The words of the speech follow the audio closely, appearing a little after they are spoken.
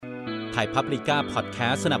ไทยพับลิก้าพอดแค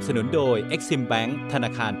สต์สนับสนุนโดย Exim Bank ธนา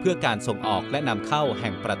คารเพื่อการส่งออกและนำเข้าแ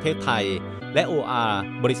ห่งประเทศไทยและ OR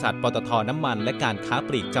บริษัทปตท.น้ำมันและการค้าป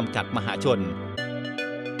ลีกจำกัดมหาชน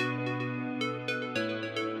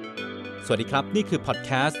สวัสดีครับนี่คือพอดแค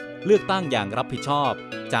สต์เลือกตั้งอย่างรับผิดชอบ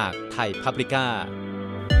จากไทยพับลิก้า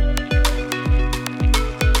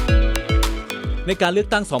ในการเลือก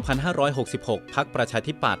ตั้ง 2566 พรรคประชา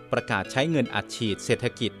ธิปัตย์ประกาศใช้เงินอัดฉีดเศรษฐ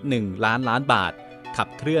กิจ 1 ล้านล้านบาทขับ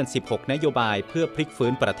เคลื่อน 16 นโยบายเพื่อพลิกฟื้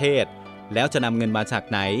นประเทศแล้วจะนำเงินมาจาก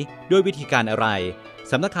ไหนด้วยวิธีการอะไร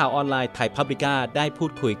สำนักข่าวออนไลน์ไทยพับลิก้าได้พู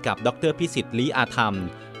ดคุยกับดร.พิสิทธิ์ ลี้อาธรรม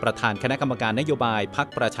ประธานคณะกรรมการนโยบายพรรค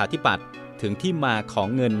ประชาธิปัตย์ถึงที่มาของ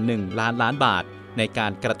เงิน 1 ล้านล้านบาทในกา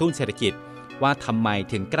รกระตุ้นเศรษฐกิจว่าทำไม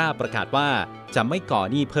ถึงกล้าประกาศว่าจะไม่ก่อ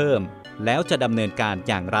หนี้เพิ่มแล้วจะดำเนินการ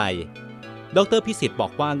อย่างไรดร.พิสิทธิ์บอ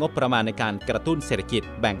กว่างบประมาณในการกระตุ้นเศรษฐกิจ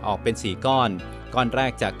แบ่งออกเป็น4ก้อนแร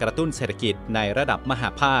กจะกระตุ้นเศรษฐกิจในระดับมหา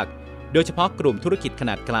ภาคโดยเฉพาะกลุ่มธุรกิจข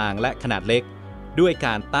นาดกลางและขนาดเล็กด้วยก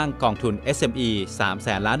ารตั้งกองทุน SME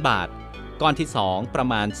 300,000 ล้านบาทก้อนที่2ประ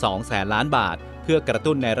มาณ 200,000 ล้านบาทเพื่อกระ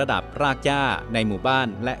ตุ้นในระดับรากหญ้าในหมู่บ้าน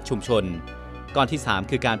และชุมชนก้อนที่3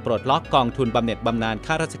คือการปลดล็อกกองทุนบำเหน็จบำนาญ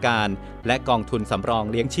ข้าราชการและกองทุนสำรอง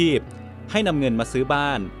เลี้ยงชีพให้นำเงินมาซื้อบ้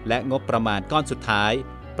านและงบประมาณก้อนสุดท้าย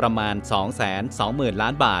ประมาณ 220,000 ล้า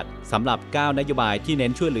นบาทสำหรับ9นโยบายที่เน้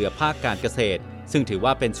นช่วยเหลือภาคการเกษตรซึ่งถือว่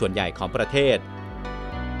าเป็นส่วนใหญ่ของประเทศ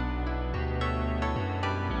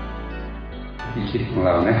ที่คิดของเ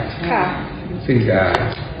รานะค่ะซึ่งจะ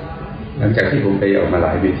หลังจากที่ผมไปออกมาหล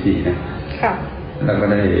ายเวทีนะค่ะเราก็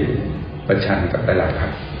ได้ประชันกับหลายพรร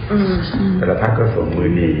คแต่ละพรรคก็ส่งมือ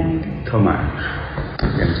ดีเข้ามา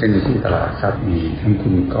อย่างเช่นที่ตลาดทรัพย์มีทั้งคุ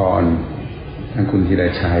ณกรณ์ทั้งคุณธีร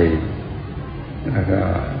ชัยแล้วก็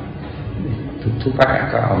ทุกพรรค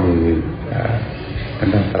ก็เอามือทาง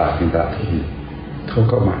ด้านตลาดเป็นตลาดทุนเขา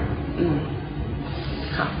ก็มา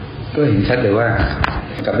ก็เห็นชัดเลยว่า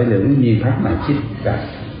กับได้เลยไม่มีพรรคไหนคิดแบบ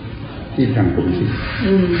ที่ทางผมคิด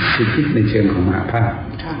คือคิดในเชิงของมหาภาค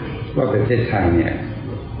ว่าประเทศไทยเนี่ย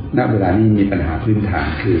ณเวลานี้มีปัญหาพื้นฐาน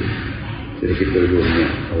คือเศรษฐกิจโดยรวมเนี่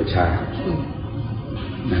ยโตช้า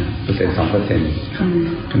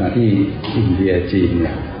2%ขณะที่อินเดียจีนเ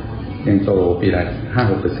นี่ยยังโตปีละ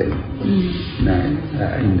 5-6% นะ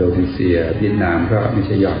อินโดนีเซียเวียดนามก็ไม่ใ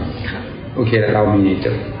ช่ย่อยโอเคเรามี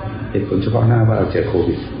เหตุผลเฉพาะหน้าว่าเราเจอโค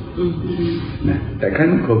วิดนะแต่ครั้ง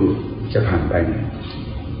โควิดจะผ่านไปเนี่ย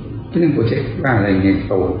ก็ยังโปรเจกต์ว่าอะไรเงี้ย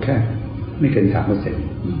โตแค่ไม่เกิน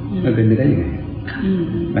 3% มันเป็นไปได้ยังไง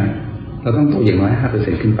นะเราต้องโตอย่างน้อย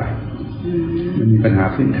 5% ขึ้นไปมันมีปัญหา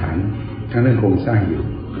พื้นฐานทั้งเรื่องโครงสร้างอยู่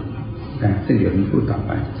นะซึ่งเดี๋ยวผมพูดต่อไ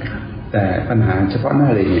ปแต่ปัญหาเฉพาะหน้า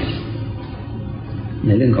เลยเนี่ยใน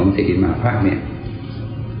เรื่องของเศรษฐกิจมหาภาคเนี่ย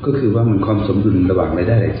ก็คือว่ามันความสมดุลระหว่างรายไ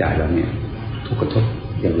ด้รายจ่ายเราเนี่ยถูกกระทบ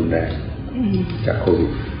อย่างรุนแรงจากโควิ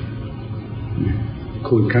ด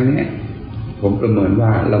ครั้งนี้ผมประเมินว่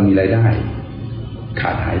าเรามีรายได้ข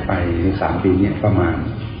าดหายไปใน3 ปีนี้ประมาณ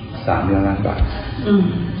3 ล้านบาท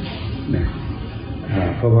นะ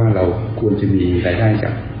เพราะว่าเราควรจะมีรายได้จา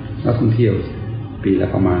กนักท่องเที่ยวปีละ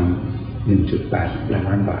ประมาณ 1.8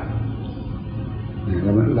 ล้านบาทแ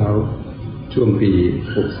ล้วเราช่วงปี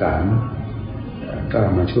63ก็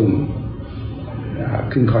มาช่วง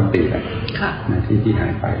ครึ่งค่อนปีแล้วที่หา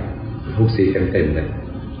ยไป64เต็มเลย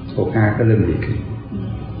65ก็เริ่มดีขึ้น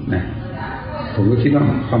นะผมก็คิดว่า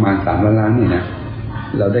ประมาณ3 ล้านนี่นะ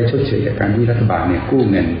เราได้ชดเชยจากการที่รัฐบาลเนี่ยกู้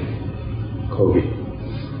เงินโควิด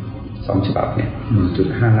2 ฉบับเนี่ย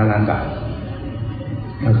 1.5 ล้านบาท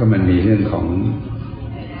แล้วก็มันมีเรื่องของ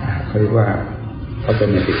เขาเรียกว่า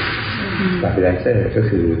automatic stabilizer ก็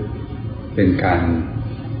คือเป็นการ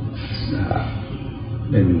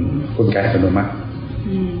เป็นกลไกอัตโนมัติ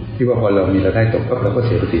ที่ว่าพอเรามีรายได้ตกเราก็เ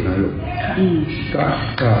สียภาษีน้อยลง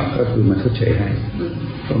ก็คือมันชดเชยให้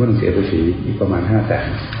เพราะมันต้องเสียภาษีอีกประมาณ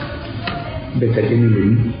 500,000 เบ็ดเสร็จยังมีลุ้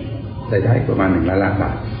นรายได้ประมาณ1 ล้านบ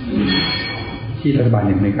าทที่รัฐบาล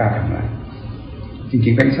ยังไม่กล้าทำอะไรจ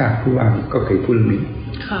ริงๆแบงค์ชาติผู้ว่าก็เคยพูดเรื่องนี้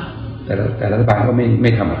แต่รัฐบาลก็ไ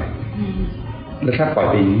ม่ทำอะไรแล้วถ้าปล่อย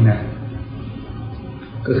ไปอย่างนี้นะ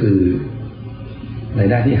ก็คือราย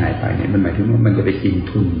ได้ที่หายไปเนี่ยมันหมายถึงว่ามันจะไปกิน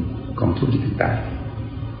ทุนของธุรกิจต่าง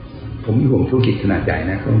ๆผมมีห่วงธุรกิจขนาดใหญ่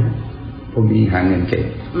นะพวกนี้หาเงินเก่ง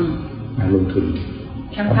มาลงทุน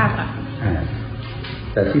ช่างภาพ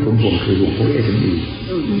แต่ที่ผมห่วงคือห่วงพวก SME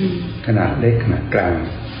ขนาดเล็กขนาดกลาง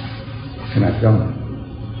ขนาดย่อม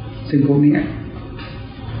ซึ่งพวกนี้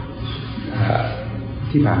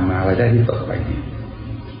ที่ผ่านมารายได้ที่ตกไปเนี่ย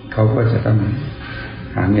เขาก็จะต้อง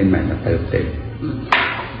หาเงินใหม่มาเติมเต็ม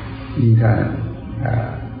ยิ่งถ้า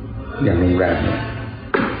อย่างโรงแรมเนี่ย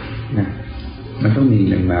นะมันต้องมี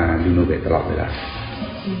เงินมารีโนเวทตลอดเวลา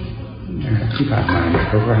ที่ผ่านมาเนี่ย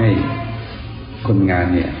เขาก็ให้คนงาน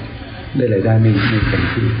เนี่ยได้รายได้ไม่เต็ม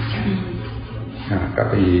ที่กลับ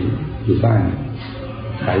ไปอยู่บ้าน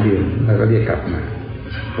หลายเดือนแล้วก็เรียกกลับมา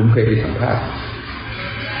ผมเคยไปสัมภาษณ์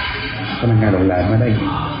พนักงานโรงแรมว่าไ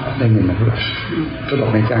ด้เงินมาเท่าไหร่ก็บอก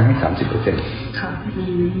นายจ้างให้ 30%ค่ะ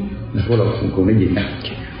พวกเราคงได้ยินนะ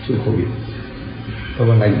ช่วงโควิดเพราะ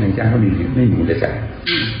ว่านายจ้างเขาไม่มีเงินจะจ่าย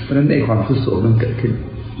เพราะฉะนั้นในความทุกข์โศกมันเกิดขึ้น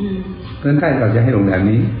เพราะฉะนั้นถ้าเราจะให้โรงแรม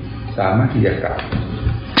นี้สามารถที่จะกลับ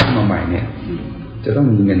มาใหม่เนี่ยจะต้อง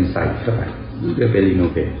มีเงินใส่เข้าไปเพื่อไปรีโน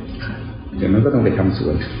เวทอย่างนั้นก็ต้องไปทำส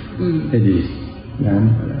วนให้ดีนั้น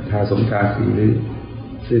ทาสมทาสีหรือ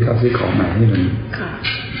ซื้อข้าวซื้อของใหม่ให้มัน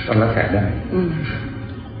ต้องรับแขกได้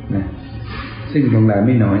นะซึ่งโรงแรมไ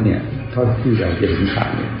ม่น้อยเนี่ยเท่าที่เราเห็นข่าว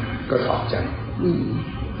เนี่ยก็ตอบใจ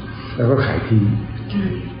แล้วก็ขายทิ้ง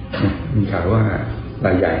มีข่าวว่าร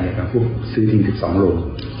ายใหญ่เนี่ยครับพวกซื้อทิ้ง12 โรง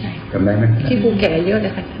จำได้ไหมที่ภูเก็ตเยอะเล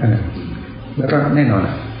ยค่ะแล้วก็แน่นอน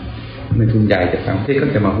ในทุนใหญ่จากต่างประเทศก็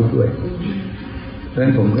จะมาหุ้นด้วยเพราะฉะนั้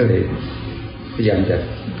นผมก็เลยพยายามจะ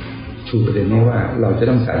ชูประเด็นนี้ว่าเราจะ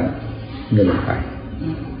ต้องใส่เงินลงไป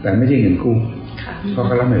แต่ไม่ใช่เงินกู้เพราะเข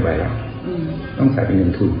ารับไม่ไหวแล้วต้องใส่เป็นเงิ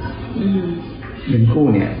นทุนเงินกู้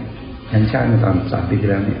เนี่ยแห่งชาติเมื่อตอน3 ปีที่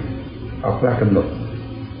แล้วเนี่ยออกพระราชกำหนด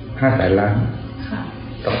5 แสนล้าน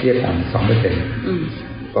ดอกเบี้ยต่ำ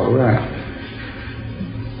 2%บอกว่า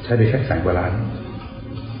ใช้ไปแค่100,000 กว่าล้าน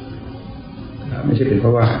ไม่ใช่เป็นเพร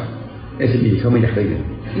าะว่า SME เขาไม่อยากได้เงิน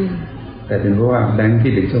แต่เป็นเพราะว่าแบงค์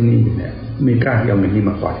ที่เป็นช่วงนี้เนี่ยไม่กล้าที่เอาเงินนี้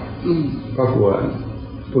มาปล่อยเพราะกลัว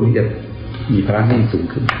พวกนี้จะมีภาระหนี้สูง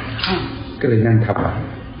ขึ้นก็เลยนั่งทับไว้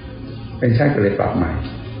เป็นชาติก็เลยปรับใหม่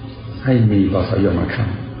ให้มีบสย.มาค้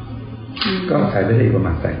ำก็ใช้ไปได้ประม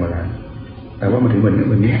าณ100,000 กว่าล้านแต่ว่ามาถึงวัน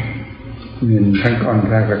นี้เงินทั้งก้อน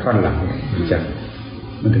แรกและก้อนหลัง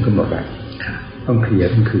มันถึงกำหนดแล้วต้องเคลียร์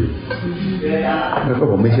ต้องคืนแล้วก็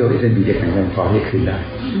ผมไม่เชื่อว่าSMEจะแข็งแรงพอที่คืนได้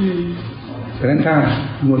เพราะฉะนั้นถ้า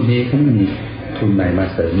งวดนี้เขาไม่มีทุนไหนมา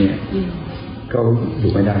เสริมเนี่ยก็อ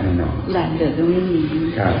ยู่ไม่ได้แน่นอนหลานเดือดก็ไม่มี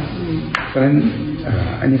ครับเพราะฉะนั้น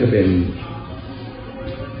อันนี้ก็เป็น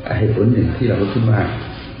เหตุผลหนึ่งที่เราคิดว่า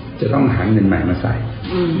จะต้องหาเงินใหม่มาใส่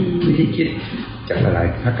วิธีคิดจากหลาย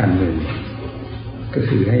ๆภาคการเมืองก็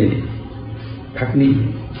คือให้พักหนี้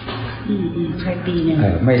ใช้ปีเนี่ย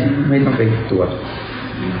ไม่ต้องไปตรวจ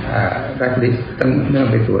รักลิสต้องไม่ต้อ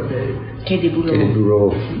งไปตรวจเครดิตบูโร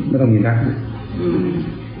ไม่ต้องมีรัก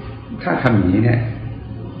ถ้าทำอย่างนี้เนี่ย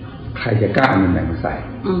ใครจะกล้าเอาเงินไหนมาใส่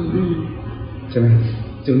ใช่ไหม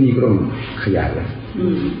เจ้าหนี้ก็ต้องขยายเลย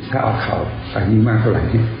ถ้าเอาเขาใส่ยิ่งมากเท่าไหร่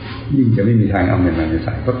ยิ่งจะไม่มีทางเอาเงินมาใ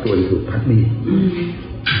ส่เพราะตัวถูกพักหนี้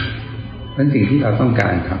เพราะฉะนั้นสิ่งที่เราต้องกา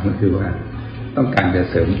รทำก็คือว่าต้องการจะ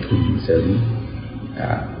เสริมทุนเสริม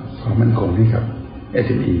ความมั่นคงให้กับ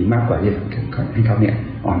SME มากกว่าที่ให้เขาเนี่ย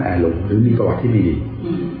อ่อนแอลงหรือมีประวัติที่ไม่ดี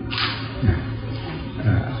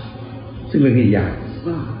ซึ่งเรื่องนี้ยาก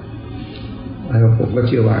แล้วผมก็เ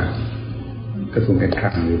ชื่อว่ากระทรวงการคลั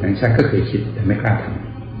งหรือแบงก์ชาติก็เคยคิดแต่ไม่กล้าท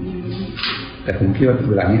ำแต่ผมคิดว่า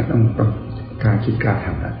เวลานี้ต้องกล้าคิดกล้าท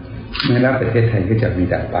ำแล้วไม่แล้วประเทศไทยก็จะมี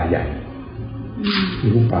แต่ปลาใหญ่คือ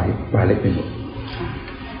ผู้ปลาเล็กไปหมด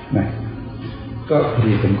นะก็พอ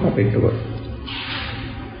ดีผมก็ไปตรวจ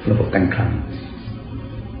ระบบการคลัง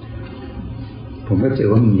ผมก็เจอ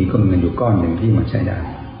ว่ามีก้อนเงินอยู่ก้อนหนึ่งที่มันใช้ได้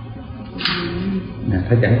นะ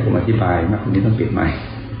ถ้าจะให้ผมอธิบายมากกว่านี้ต้องเปลี่ยนใหม่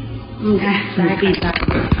ค่ะได้ค่ะ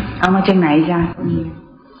เอามาจากไหนจ๊ะ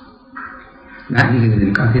นะนี่คื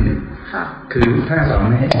อก้อนที่1คือถ้าเรา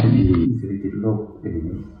ไม่ให้มีเศรษฐกิจโลกเป็นอย่าง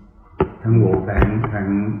นี้ทั้งโลกแบงค์ทั้ง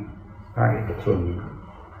ภาคเอกชน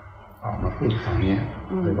ออกมาพูดฝั่งนี้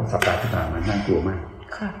โดยเฉพาะสัปดาห์ที่ผ่านมาน่ากลัวมาก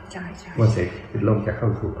ค่ะใช่ว่าเศรษฐกิจโลกจะเข้า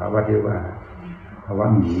สู่ภาวะที่ว่าภาวะ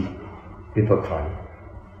หมีที่ถดถอย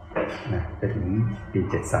นะจะถึงปี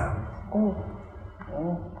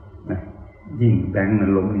73นะยิ่งแบงค์มัน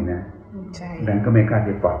ล้มนี่นะแบงค์ก็ไม่กล้าจ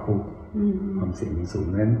ะปล่อยกู้ความเสี่ยงสูง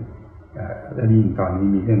นั้นแล้วยิ่งตอนนี้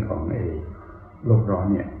มีเรื่องของโลกร้อน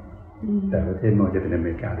เนี่ยแต่ประเทศไม่ว่าจะเป็นอเม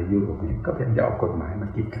ริกาหรือยุโรปเนี่ยก็พยายามจะออกกฎหมายมา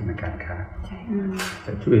กีดกันในการค้าจ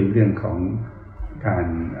ะช่วยเรื่องของการ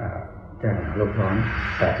แก้ปัญหาโลกร้อน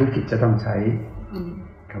แต่ธุรกิจจะต้องใช้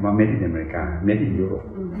คำว่า made in อเมริกา made in Europe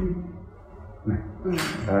นะ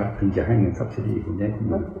แล้วถึงจะให้เงิน subsidy คุณได้คุณ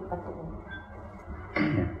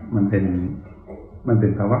เนี่ยมันเป็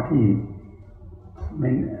นภาวะที่ไม่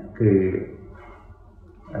คือ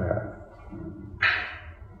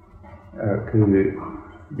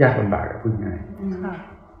ยากลำบากพูดง่าย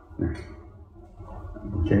นะ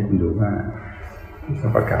ผมจะให้คุณดูว่าที่เขา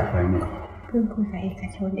ประกาศไว้เนี่ยเพิ่งคุยกับเอ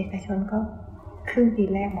กชนก็ครึ่งปี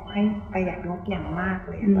แรกบอกให้ประหยัดงบอย่างมาก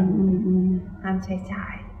เลยตอนนี้ห้ามใช้จ่า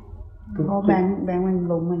ย เพราะแบงค์มัน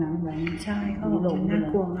ล้มมานะแบงค์ใช่เขาบอกล้มน่า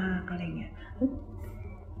กลัวมากอะไรเงี้ย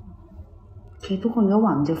ทุกคนก็ห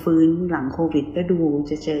วังจะฟื้นหลังโควิดก็ดู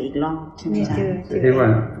จะเจออีกรอบใช่ไหมจ๊ะที่ว่า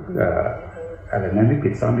อะไรนั้นวิกฤ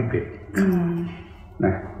ตซ้อนวิกฤตน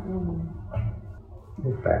ะ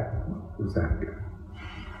รูปแบบอุตสาหกรรม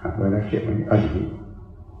หากไว้แล้วเก็บไว้เอาอย่างนี้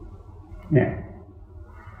เนี่ย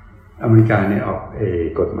อเมริกาเนี่ยออก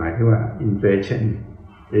กฎหมายที่ว่า Inflation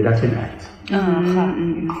Reduction Act ค่ะ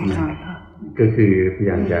ก็คือพยา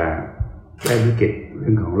ยามจะแก้วิกฤตเรื่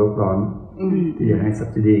องของโลกร้อนที่จะให้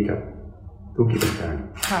subsidy กับธุรกิจต่าง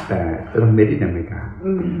ๆแต่จะต้อง made in อเมริกา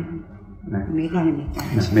นะ made in อเมริกา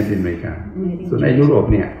made in อเมริกาส่วนในยุโรป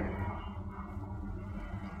เนี่ย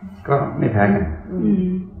ก็ไม่แพ้กัน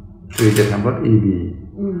คือจะทำรถ EV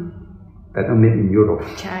แต่ต้อง made in ยุโรป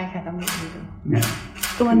ใช่ค่ะต้อง made in ยุโรปเนี่ย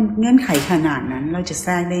ตัวเงื่อนไขขนาดนั้นเราจะแท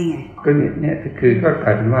รกได้ไงก็เนี่ยคือก็กล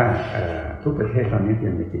ายเป็นว่าทุกประเทศตอนนี้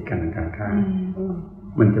ยังมีกิจการค้า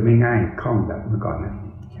มันจะไม่ง่ายคล่องแบบเมื่อก่อนนะ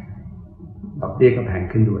ดอกเบี้ยก็แพง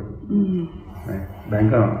ขึ้นด้วยแบง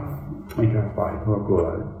ก์ก็ไม่กล้าปล่อยเพราะกลัว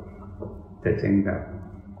จะเจ๊งกับ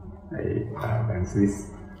แบงก์สวิส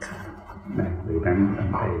หรือแบงก์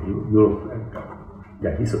ยุโรปให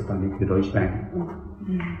ญ่ที่สุดตอนนี้คือ Deutsche Bank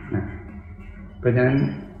นะเพราะฉะนั้น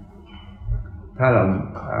ถ้าเรา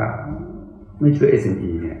ไม่ช่วย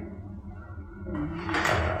SME เนี่ย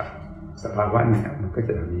สภาวะเนี่ยมันก็จ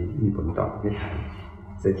ะมีผลต่อประเทศไทย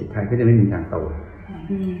เศรษฐกิจไทยก็จะไม่มีทางโต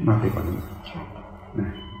มากไปกว่านี้นะ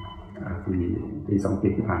ปี2 ปี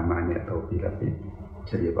ที่ผ่านมาเนี่ยโตปีละปีเ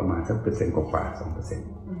ฉลี่ยประมาณสัก%กว่า 2% น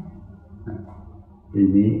ะปี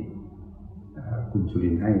นี้คุณจุลิ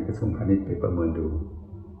นให้กระทรวงพาณิชย์ไปประเมินดู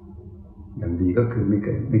อย่างดีก็คือไม่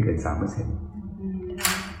เกิน 3%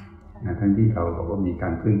นะทั้งที่เราบอกว่ามีกา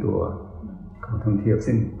รฟื้นตัวของท่องเที่ยว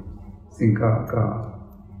ซึ่งก็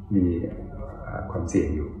มีความเสี่ยง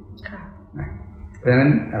อยู่นะเพราะฉะนั้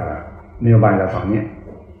นนโยบายเราตอนนี้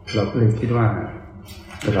เราก็เลยคิดว่า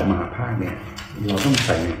ระดับมหาภาคเนี่ยเราต้องใ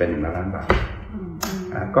ส่เงินเป็น1 ล้านบาท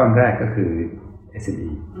ก้อนแรกก็คือ SME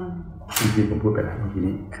ที่ผมพูดไปแล้วเมื่อกี้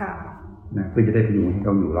นี้นะเพื่อจะได้พยุงให้เข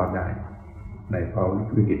าอยู่รอดได้ในภาวะ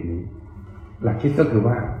วิกฤตนี้หลักคิดก็คือ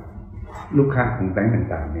ว่าลูกค้าของแบงก์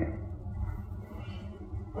ต่างๆเนี่ย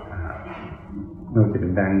ไม่ว่าจะเป็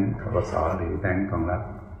นแบงก์ธ.ก.ส.หรือแบงก์กองรัฐ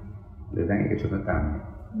หรือแบงก์เอกชนก็ตาม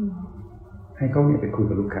ให้เขาเนี่ยไปคุย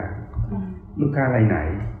กับลูกค้ารายไหน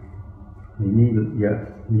มีหนี้เยอะ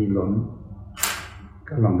หนี้ล้น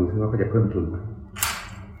ก็ลองดูซิว่าเขาจะเพิ่มทุนไหม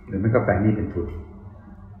หรือไม่ก็แปลงหนี้เป็นทุน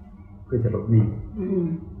เพื่อจะลดหนี้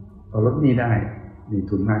พอลดหนี้ได้มี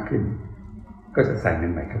ทุนมากขึ้นก็จะใส่เงิ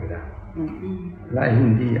นใหม่เข้าไปได้และไอ้หุ้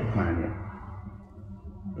นที่ออกมาเนี่ย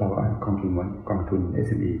เราเอากองทุน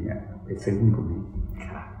SME เนี่ยไปซื้อหุ้นกลุ่มนี้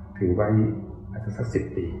ถือไว้อาจจะสัก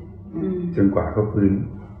10 ปีจนกว่าเขาฟื้น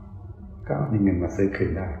ก็มีเงินมาซื้อคื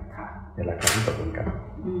นได้ในราคาที่ตกลงกัน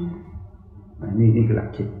นี่คือหลัก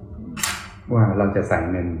คิดว่าเราจะใส่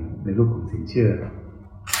เงินในรูปของสินเชื่อ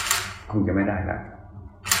คงจะไม่ได้ละ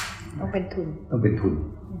ต้องเป็นทุน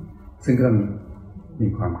ซึ่งก็มี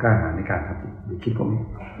ความกล้าหาญในการทำหรือคิดพวกนี้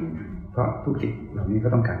เพราะธุรกิจเหล่านี้ก็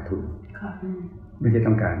ต้องการทุนไม่ใช่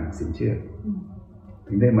ต้องการสินเชื่อ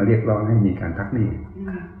ถึงได้มาเรียกร้องให้มีการพักหนี้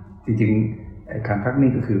จริงๆการพักหนี้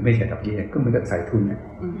ก็คือไม่จ่ายดอกเบี้ยก็เหมือนกับใส่ทุนเนี่ย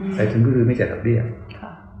ใส่ทุนก็คือไม่จ่ายดอกเบี้ย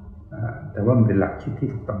แต่ว่ามันเป็นหลักคิดที่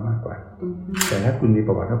ถูกต้องมากกว่าแต่ถ้าคุณมีป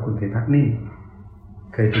ระวัติว่าคุณเคยพักหนี้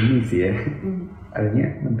เคยเป็นหนี้เสียอะไรเงี้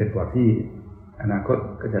ยมันเป็นประวัติที่อนาคต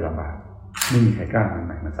ก็จะลำบากไม่มีใครกล้าใ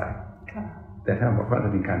หม่มาใส่แต่ถ้าบอกว่าเรา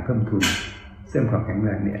เป็นการเพิ่มทุนเสริมความแข็งแร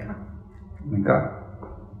งเนี่ยมันก็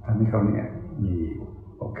ทำให้เขาเนี่ยมี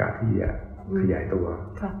โอกาสที่จะขยายตัว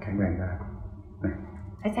แข็งแรงได้นะ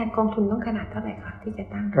อาจารย์กองทุนต้องขนาดเท่าไหร่คะที่จะ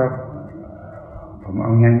ตั้งก็ผมเอ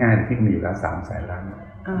าง่ายๆที่มีอยู่แล้ว300,000 ล้าน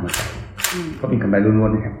มาใส่ก็มีกำไรล้ว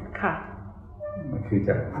นๆนะครับมันคือจ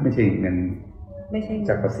ะไม่ใช่เงิน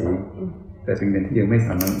จากภาษีแต่เป็นเงินที่ยังไม่ส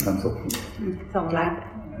ามารถนำส่ง2 ล้าน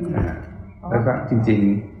แล้วก็จริง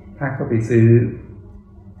ๆถ้าเขาไปซื้อ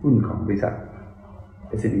หุ้นของบริษัท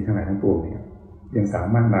SME ทั้งหลายทั้งปวงเนี่ยยังสา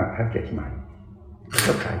มารถมาแพ็กเกจใหม่แล้ว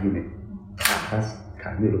ก็ขายอยู่ในข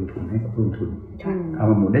ายด้วยลงทุนให้กับผู้ลงทุนเอา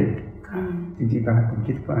มาหมุนได้อีกจริงๆตอนนั้นผม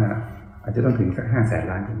คิดว่าอาจจะต้องถึงสัก500,000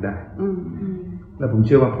 ล้านถึงได้แล้วผมเ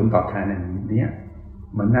ชื่อว่าผลตอบแทนในนี้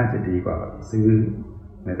มันน่าจะดีกว่าซื้อ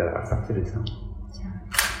ในตลาดหลักทรัพย์เฉลี่ย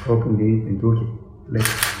เพราะพวกนี้เป็นธุรกิจเล็ก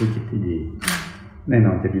ธุรกิจที่ดีแน่น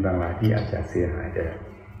อนจะมีบางรายที่อาจจะเสียหายแต่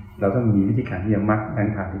เราต้องมีวิธีการที่จะมัดแบง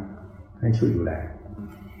ก์พาณิชย์ให้ช่วยดูแล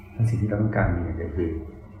และสิ่งที่เราต้องการมีอย่างเดียวคือ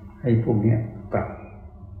ให้พวกนี้ปรับ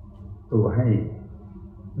ตัวให้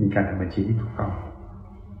มีการทำบัญชีที่ถูกต้อง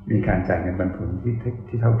มีการจ่ายเงินปันผล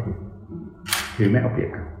ที่เท่าเทียมคือไม่เอาเปรียบ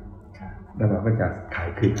กัน แล้วเราก็จะขาย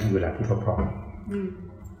คืนในเวลาที่เขาพร้อม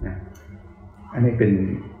นะอันนี้เป็น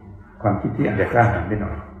ความคิดที่อาจจะกล้าหาญไปหน่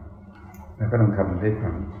อยแล้วก็ต้องทำด้วยคว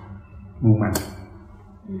ามมุ่งมั่น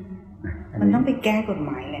มันต้องไปแก้กฎห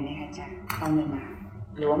มายอะไรไหมคะอาจารย์เอาเงินมา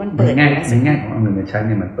หรือว่ามันเปิดในแง่ของเอาเงินมาใช้เ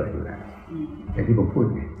นี่ยมันเปิดอยู่แล้วอย่างที่ผมพูด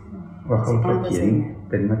ไงว่าเขาเขียน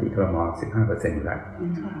เป็นมติครม. 15% อยู่แล้ว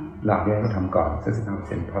หลักแยกก็ทำก่อนสัก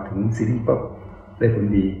 15% พอถึงซีรีส์ปุ๊บได้ผล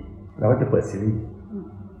ดีเราก็จะเปิดซีรีส์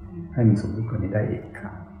ให้มันสูงขึ้นกว่านี้ได้อีก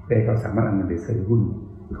เป้ก็สามารถเอาเงินไปซื้อหุ้น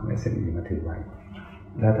ของ SME มาถือไว้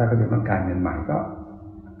แล้วถ้าเขาจะต้องการเงินใหม่ก็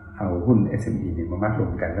เอาหุ้น SME เนี่ยมามัดรว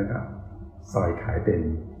มกันแล้วก็ซอยขายเป็น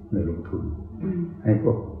เงินลงทุนให้พ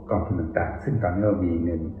วกกองทุนต่างๆซึ่งตอนนี้เรามีเ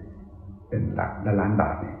งินเป็นหลักล้านบ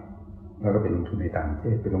าทเนี่ยเราก็ไปลงทุนในต่างประเท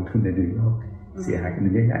ศไปลงทุนในนิวยอร์กเสียหายกัน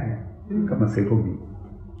เยอะแยะเนี่ยก็มาซื้อพวกนี้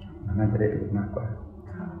มันน่าจะได้ประโยชน์มากกว่า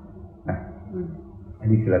นะอัน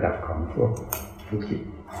นี้คือระดับของพวกธุรกิจ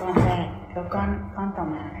ก้อนแรกแล้วก้อนต่อ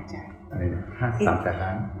มาอาจารย์อะไรนะ53 แสนล้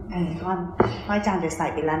านก้อนอาจารย์จะใส่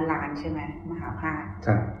เป็นล้านใช่ไหมมหาภาคใ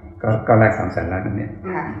ช่ก็แรก3 แสนล้านนั่นเนี่ย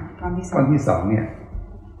ก้อนที่2เนี่ย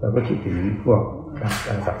เราก็คิดถึงพวกก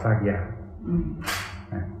ารสับซากยา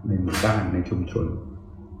ในหมู่บ้านในชุมชน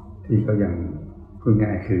ที่ก็ยังพูดง่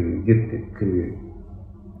ายคือยึดติดคือ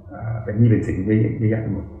เป็นหนี้เป็นสินเยอะแยะ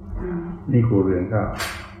หมดหนี้ครัวเรือนก็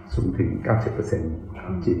สูงถึง 90% ขอ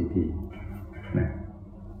ง GDP นะ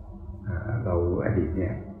เราอดีตเนี่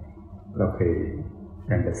ยเราเคย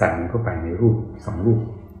อยากจะใส่เข้าไปในรูป2รูป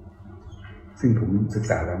ซึ่งผมศึก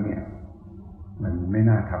ษาแล้วเนี่ยมันไม่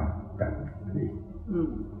น่าทำแบบนี้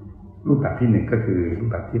รูปแบบที่1ก็คือรูป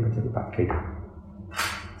แบบที่ประชาธิปัตย์เคยท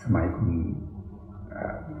ำสมัยคุณ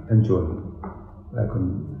ท่านชวนและคุณ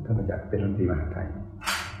ท่านประจักษ์เป็นรัฐมนตรีมหาดไทย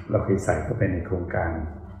เราเคยใส่เข้าไปในโครงการ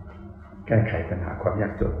แก้ไขปัญหาความยา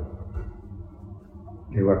กจน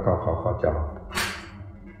เรียกว่ากขขจ.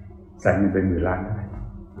ใส่เงินเป็น10,000 ล้านได้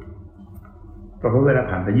เพราะว่าเวลา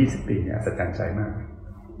ผ่านไป20 ปีเนี่ยอัศจรรย์ใจมาก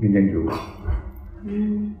เงินยังอยู่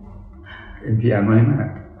NPR น้อยมาก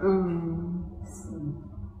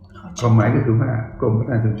ความหมายก็คือว่ากรมพัฒ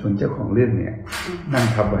นาชุมชนเจ้าของเรื่องเนี่ยนั่ง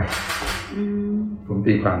ทับไว้ผม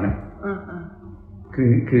ตีความนะ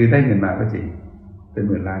คือได้เงินมาก็จริงเป็น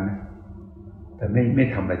10,000 ล้านนะแต่ไม่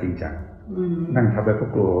ทำอะไรจริงจังนั่งทับไว้เพราะ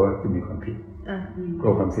กลัวว่าจะมีความผิดกลั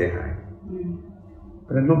วความเสียหายเพร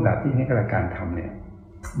าะฉะนั้นรูปแบบที่ให้ข้าราชการทำเนี่ย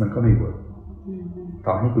มันก็ไม่เวิร์ก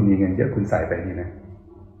ต่อให้คุณมีเงินเยอะคุณใส่ไปนี่นะ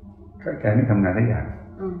แกไม่ทำงานสักอย่าง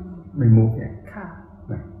ไม่มุกเนี่ย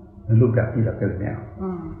นั่นรูปแบบที่เราก็เลยไม่เอา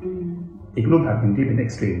อีกรูปแบบหนึ่งที่เป็นเอ็ก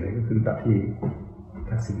ซ์ตรีมเลยก็คือรูปแบบที่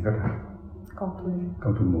ทักษิณเขาทำกอง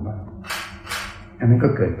ทุนหมู่บ้านอันนั้นก็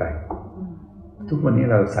เกินไปทุกวันนี้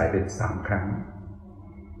เราใส่เป็น3 ครั้ง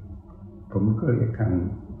ผมก็เรียกทาง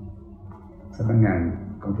สำนักงาน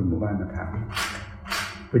กองทุนหมู่บ้านมาถาม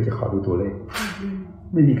เพื่อจะขอดูตัวเลข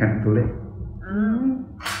ไม่มีการดูตัวเลข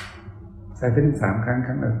ใส่เป็น3 ครั้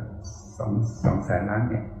งละ2 แสนล้าน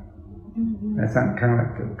เนี่ยและสร้างครั้งละ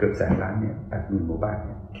เกือบ100,000 ล้านเนี่ย80,000 หมู่บ้านเ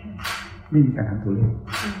นี่ยไม่มีการทำตัวเลข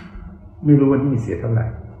ไม่รู้ว่านี่เสียเท่าไหร่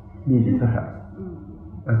นี่เป็นเท่าไหร่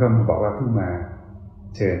แล้วก็มาบอกว่าเพิ่งมา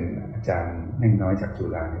เชิญอาจารย์แน่งน้อยจากจุ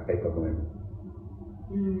ฬาเนี่ยไปประเมิน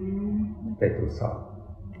ไปตรวจสอบ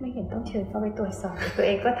ไม่เห็นต้องเชิญเขาไปตรวจสอบตัวเ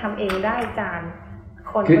องก็ทำเองได้อาจารย์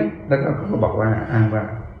คนแล้วก็เขาบอกว่าอ้างว่า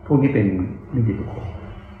พวกนี้เป็นนิติบุคคล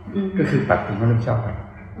ก็คือปัดเป็นความรับผิดชอบไป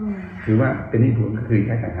คือว่าเป็นนิติบุคคลก็คือแ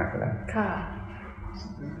ค่ต่างหากแล้ว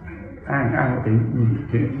อ้างว่าเป็นนิติ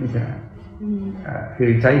คือไม่ใช่คือ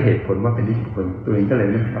ใช้เหตุผลว่าเป็นนิติบุคคลตัวเองก็เลย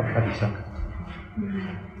ไม่รับผิดชอบ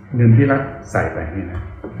เงินที่รัฐใส่ไปนี่นะ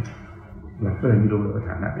เราก็เลยไม่รู้เลยว่าฐ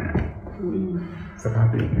านะเป็นสภาพ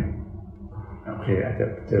เป็นยังไงโอเคอาจจะ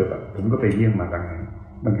เจอแบบผมก็ไปเยี่ยมมาบางแ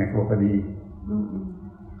ห่งบอกว่าดี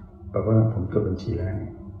บอกว่าผมตรวจบัญชีแล้วเนี่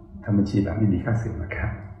ยทำบัญชีแบบไม่มีค่าสื่อมาครั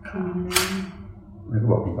บแล้วก็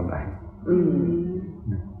บอกมีกำไร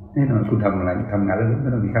แน่นอนคุณทำอะไรทำงานแล้วไม่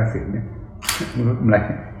ต้องมีค่าสื่อเนี่ยมีกำไร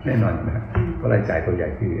แน่นอนนะเพราะรายจ่ายตัวใหญ่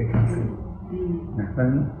คือค่าสื่อนะเพราะฉะ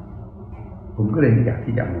นั้นผมก็เลยไม่อยาก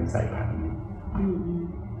ที่จะเงินใส่ผ่านนี้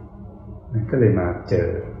ก็เลยม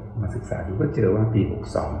าศึกษาดูก็เจอว่าปี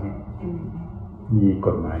62เนี่ยมีก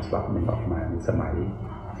ฎหมายฉบับหนึ่งออกมาในสมัย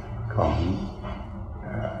ของ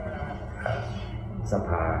สภ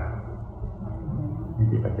านิ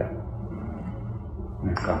ติบัญญัติ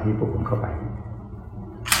ก่อนที่พวกผมเข้าไป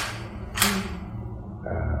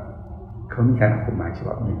เขามีการออกกฎหมายฉ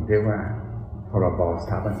บับหนึ่งเรียกว่าพรบส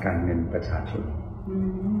ถาบันการเงินประชาชน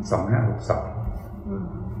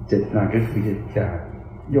2562เจตนาก็คือจะ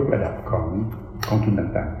ยกระดับของกองทุน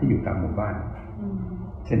ต่างๆที่อยู่ตามหมู่บ้าน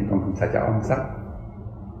เช่นกองทุนสัจจะออมทรัพย์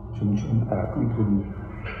ชุมชนกองทุน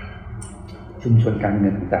ชุมชนการเงิ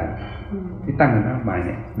นต่างๆ ที่ตั้งกันมากมายเ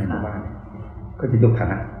นี่ยในหมู่บ้านก็จะยกฐา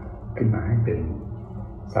นะขึ้นมาให้เป็น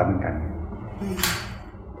สถาบันการเงิน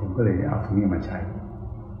ผมก็เลยเอาตรงนี้มาใช้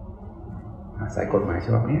อาศัยกฎหมายฉ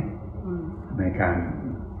บับนี้ในการ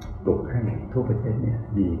ปลุกให้ทั่วประเทศเนี่ย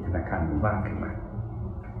มีธนาคารหมู่บ้านขึ้นมา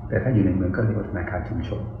แต่ถ้าอยู่ในเมืองก็เรียกว่าธนาคารชุมช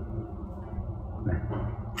นนะ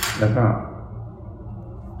แล้วก็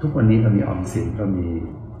ทุกวันนี้เรามีออมสินเรามี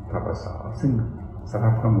ธกส.ซึ่งสภา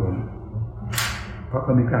พคล่องล้นเพราะเข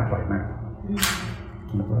าไม่กล้าปล่อยมาก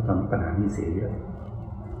เพราะตอนปัญหาหนี้เสียเยอะ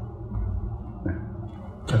นะ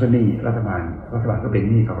แล้วก็หนี้รัฐบาลก็เป็น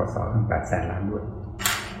หนี้ธกส.ตั้ง800,000 ล้านด้วย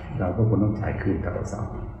เราก็ควรต้องจ่ายคืนธกส.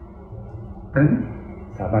เพราะฉะนั้น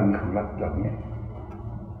สถาบันของรัฐเหล่านี้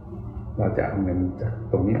เราจะเอาเงินจาก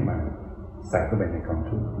ตรงนี้มาใส่เข้าไปในกอง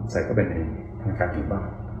ทุนใส่เข้าไปในธนาคารหมู่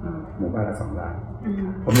บ้านละ2 ล้าน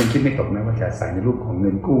ผมยังคิดไม่ตกนะว่าจะใส่ในรูปของเงิ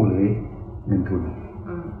นกู้หรือเงินทุน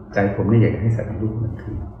ใจผมนี่อยากให้ใส่ในรูปเงิน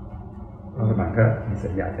ทุนรัฐบาลก็มีสั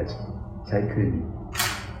ญญาจะใช้คืน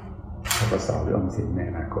ธกส.หรือออมสินใน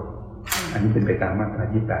อนาคตอันนี้เป็นไปตามมาตรา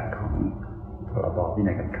28ของพรบวิ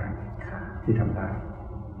นัยการคลังที่ทำได้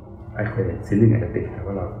ไอ้เคยซีรีส์อาจจะติดแต่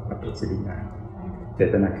ว่าเราตรวจซีรีส์ได้เจ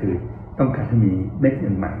ตนาคือต้องการให้มีเม็ดเงิ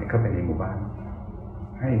นใหม่เข้าไปในหมู่บ้าน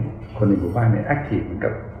ให้คนในหมู่บ้านเนี่ยแอคทีฟเหมือน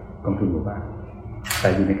กับกองทุนหมู่บ้านแต่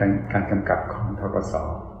อยู่ในการกำกับของธกส.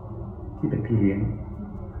ที่เป็นพี่เลี้ยง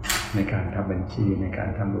ในการทำบัญชีในการ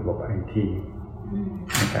ทำระบบIT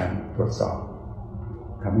ในการตรวจสอบ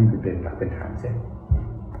ทำให้มันเป็นหลักเป็นฐานเสร็จ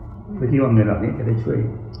เพื่อที่ว่าเงินเหล่านี้จะได้ช่วย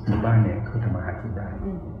หมู่บ้านเนี่ยเขาทำมาหากินได้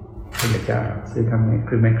ถ้าอยากจะซื้อเครื่องไม้เค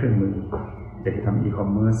รื่องมืออยากจะทำอีคอม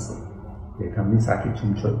เมิร์ซอยากทำวิสาหกิจชุ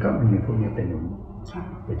มชนก็มีเงินพวกนี้เป็นหนุน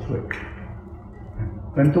ไปช่วย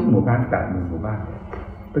เพราะฉะนั้นทุกหมู่บ้าน80,000 หมู่บ้าน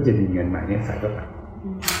ก็จะมีเงินใหม่เนี่ยใส่เข้าไป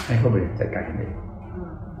ให้เขาบริหารจัดการเอง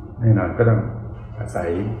แน่นอนก็ต้องอาศัย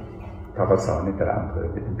ธกส.ในแต่ละอำเภอ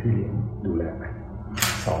เป็นพี่เลี้ยงดูแลไป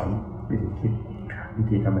สอนวิธีคิดวิ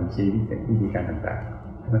ธีทำบัญชีวิธีการต่าง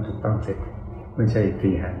ๆให้มันถูกต้องเสร็จไม่ใช่ฟ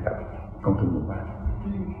รีแฮนด์กับกองทุนหมู่บ้าน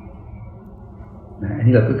นะอัน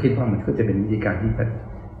นี้เราก็คิดว่ามันก็จะเป็นวิธีการที่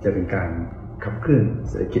จะเป็นการขับเคลื่อน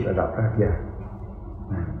เศรษฐกิจระดับรากหญ้า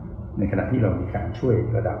นะในขณะที่เรามีการช่วย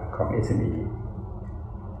ระดับของ SME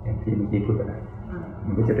อย่างที่เมื่อกี้พูดไปแล้ว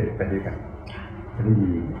มันก็จะเป็นไปด้วยกันจะได้มี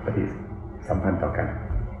ปฏิสัมพันธ์ต่อกัน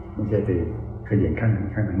ไม่ใช่ไปเขย่งข้าง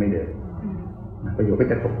นั้นไม่เดินประโยชน์ก็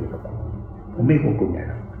จะตกอยู่กับผมไม่กลัวกลุ่มใหญ่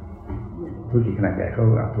ครับธุรกิจขนาดใหญ่เขา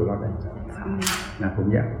เอาตัวรอดได้นะผ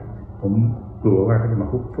มกลัวว่าเขาจะมา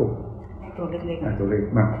คุกพวกตัวเล็ก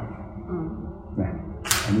มากนะ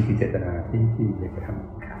อันนี้คือเจตนาที่อยากจะท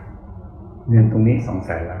ำเงินตรงนี้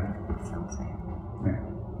200,000 ล้านนะ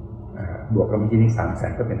บวกกับเมื่อกี้นี้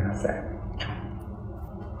300,000ก็เป็น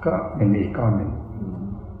500,000ก็ยังมีอีกก้อนหนึ่ง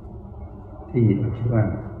ที่ผมคิดว่า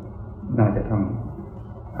น่าจะต้อง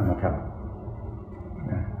เอามาท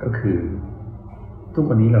ำนะก็คือทุก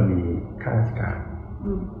วันนี้เรามีข้าราชการ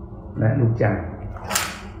และลูกจ้าง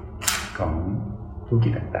ของธุรกิ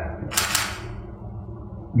จต่าง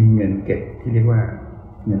ๆมีเงินเก็บที่เรียกว่า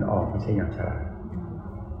เงินออมไม่ใช่ยามฉลาด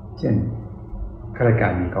เช่นข้าราชกา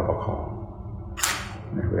รมีกปค.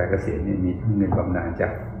นะเวลาเกษียณเนี่ยมีทั้งเงินบำนาญจา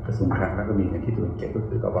กกระทรวงคลังแล้วก็มีเงินที่ตัวเองเก็บก็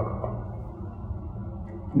คือกปค.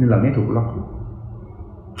เงินเหล่านี้ถูกล็อกอยู่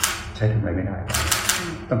ใช้ทำอะไรไม่ได้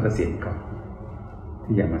ต้องเกษียณก่อน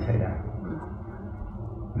ที่จะมาใช้ได้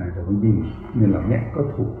นะแต่ว่ายิ่งเงินเหล่านี้ก็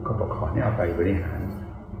ถูกกปค.เนี่ยเอาไปบริหาร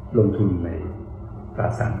ลงทุนในตรา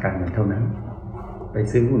สารการเงินเท่านั้นไป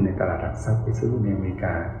ซื้อหุ้นในตลาดหลักทรัพย์ไปซื้อหุ้นในอเมริก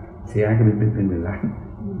าเสียหายก็เป็นหมื่นล้าน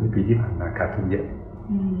ในปีที่ผ่านมาขาดทุนเยอะ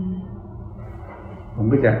ผม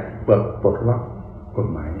ก็จะปลดล็อกกฎ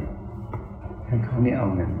หมายให้เขาเนี่ยเอา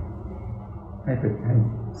เงินให้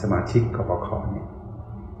สมาชิกกปค.เนี่ย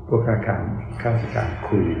พวกข้าราชการ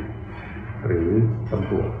คุยหรือต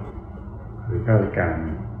ำรวจหรือข้าราชการ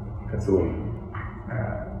กระทรวง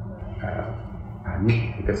พาณิชย์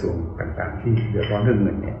กระทรวงต่างๆที่เดือดร้อนเรื่องเ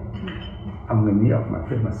งินเนี่ยเอาเงินนี้ออกมาเ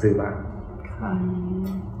พื่อมาซื้อบ้าน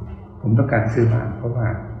ผมต้องการซื้อบ้านเพราะว่า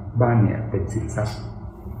บ้านเนี่ยเป็นสินทรัพย์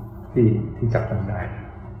ที่จับต้องได้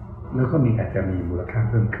แล้วก็อาจจะมีมูลค่า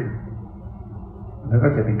เพิ่มขึ้นแล้วก็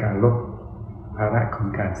จะเป็นการลดภาระของ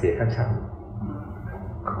การเสียค่าเช่า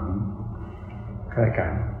ของข้าราชกา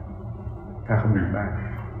รถ้าเขามีบ้าน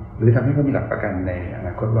หรือทำให้เขามีหลักประกันในอน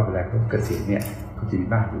าคตว่าเวลาเขาเกษียณเนี่ยเขาจะมี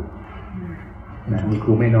บ้านอยู่นะมีค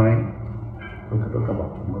รูไม่น้อยคนขับรถก็บอก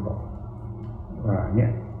ผมก็บอกว่าเนี่ย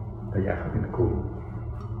ภรรยาเขาเป็นครู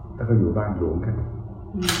แล้วก็อยู่บ้านหลวงกัน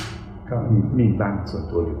ก็มีบ้านส่วน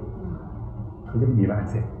ตัวอยู่เขาจะมีบ้าน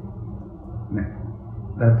เสร็จนะ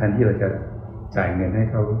แล้วแทนที่เราจะจ่ายเงินให้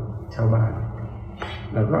เขาเช่าบ้าน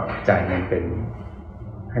เราก็จ่ายเงินเป็น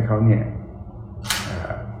ให้เขาเนี่ย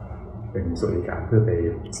เป็นสวัสดิการเพื่อไป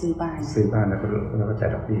ซื้อบ้านแล้วก็จ่าย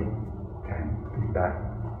ดอกเบี้ยแทนได้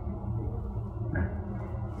นะ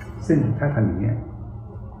ซึ่งถ้าทำอย่างนี้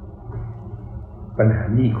ปัญหา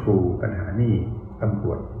หนี้ครูปัญหาหนี้ตำร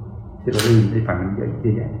วจที่เราได้ฟังกันเยอะแ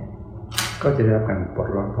ยะเนี่ยก็จะได้รับการปลด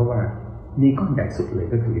ล็อกเพราะว่าหนี้ก้อนใหญ่สุดเลย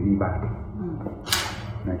ก็คือหนี้บ้าน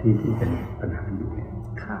นะที่เป็นปัญหาอยู่เนี่ย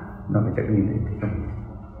นอกจากหนี้อื่นที่ต้องมี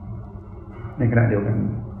ในขณะเดียวกัน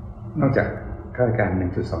นอกจากข้าราชการ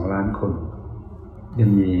 1.2 ล้านคนยัง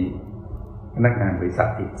มีพนักงานบริษัท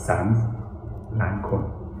อีก3 ล้านคน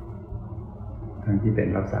ทั้งที่เป็น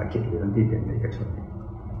รัฐวิสาหกิจหรือทั้งที่เป็นเอกชน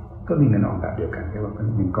ก็มีเงินออกแบบเดียวกันเรียกว่าเป็น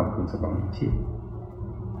เงินกองทุนสำรองเลี้ยงชีพ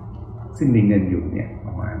ซึ่งมีเงินอยู่เนี่ยป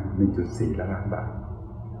ระมาณ 1.4 ล้านบาท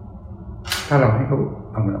ถ้าเราให้เขา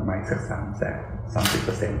เอาเงินออกมาสัก30%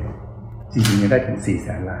 จริงๆจะได้ถึง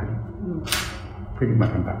400,000 ล้านเพื่อจะมา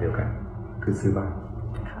ทำแบบเดียวกันคือซื้อบ้าน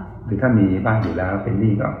หรือถ้ามีบ้านอยู่แล้วเป็นห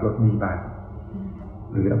นี้ก็ลดหนี้บ้าน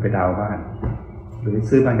หรือเอาไปดาวน์บ้านหรือ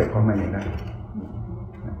ซื้อบ้านกับพ่อแม่ยังได้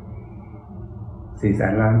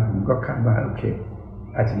400,000 ล้านผมก็คาดว่าโอเค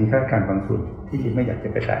อาจจะมีข้าราชการบางส่วนที่ไม่อยากจะ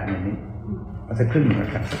ไปแตะในนี้เอาสักครึ่งหนึ่งแล้ว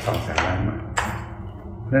กันสัก200,000 ล้านมา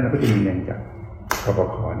เพราะฉะนั้นเราก็จะมีเงินจากกป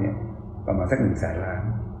ข.เนี่ยประมาณสัก100,000 ล้าน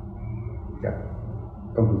จาก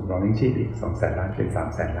กองทุนสำรองเลี้ยงชีพอีก200,000 ล้านเป็น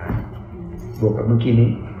300,000 ล้านบวกกับเมื่อกี้นี้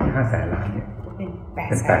500,000 ล้านเนี่ย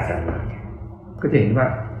เป็น800,000 ล้านก็จะเห็นว่า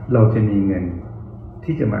เราจะมีเงิน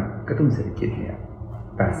ที่จะมากระตุ้นเศรษฐกิจเนี่ย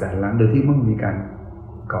800,000 ล้านโดยที่ไม่มีการ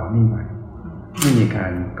ก่อหนี้ใหม่ไม่มีกา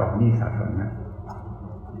รก่อหนี้สาธารณะ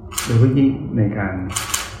โดยเฉพาะยิ่งในการ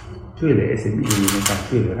ช่วยเหลือ SME ในการ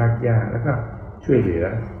ช่วยเหลือรากหญ้าแล้วก็ช่วยเหลือ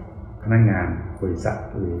พนักงานบริษัท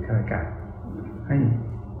หรือข้าราชการให้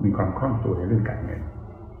มีความคล่องตัวในเรื่องการเงิน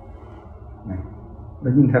นะแล้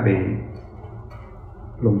วยิ่งถ้าไป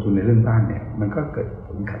ลงทุนในเรื่องบ้านเนี่ยมันก็เกิดผ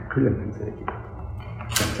ลขับเคลื่อนทางเศรษฐกิจ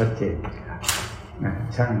อย่างชัดเจนนะ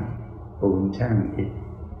ช่างปูนช่างอิฐ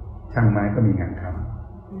ช่างไม้ก็มีงานท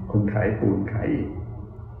ำคนขายปูนขายอิฐ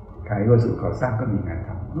ขายวัสดุก่อสร้างก็มีงานท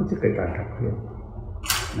ำก็จะเกิดการขับเคลื่อน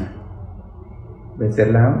นะเสร็จ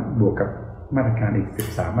แล้วบวกกับมาตรการอีก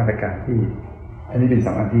13 มาตรการที่อันนี้เป็น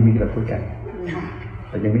2 อันที่มีเราพูดกันแ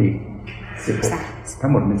ต่ยังมีอีก16ทั้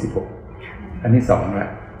งหมดเป็น16อันนี้2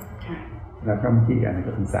แล้วก็เมื่อกี้อันนี้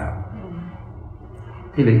ก็เป็น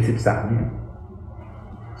3ที่เหลืออีก13เนี่ย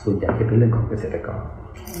ส่วนใหญ่จะเป็นเรื่องของเกษตรกร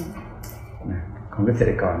นะของเกษ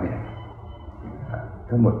ตรกรเนี่ย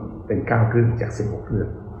ทั้งหมดเป็น9 เรื่องจาก16 เรื่อง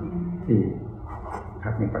ที่พรร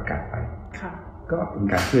คมีประกาศไปก็เป็น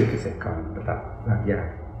การช่วยเกษตรกรระดับรากหญ้า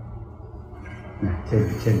นะ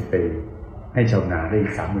เช่นไปให้ชาวนาได้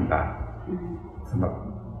 30,000 บาทสำหรับ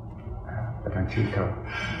ประทังชีวิตเขา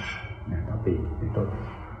ต่อปีเป็นต้น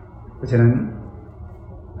เพราะฉะนั้น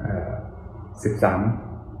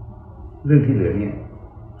13 เรื่องที่เหลือเนี่ย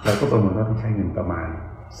เราก็ประเมินว่าต้องใช้เงินประมาณ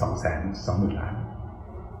 220,000 ล้าน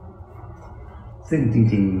ซึ่งจ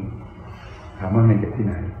ริงๆถามว่าเงินจากที่ไ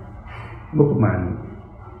หนงบประมาณ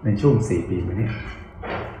ในช่วง4 ปีมาเนี่ย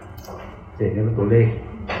จะเห็นว่าตัวเลข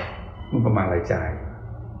งบประมาณรายจ่าย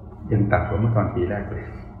ยังต่ำกว่าเมื่อตอนปีแรกเลย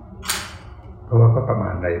เพราะว่าก็ประมา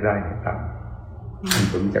ณรายได้เนี่ยต่ำเป็น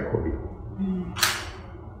ผลจากโควิด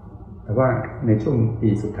แต่ว่าในช่วงปี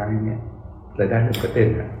สุดท้ายเนี่ยรายได้เริ่มกระเต้น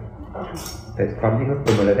นะแต่ความที่เขาป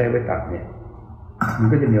ระเมินรายได้ไว้ต่ำเนี่ยมัน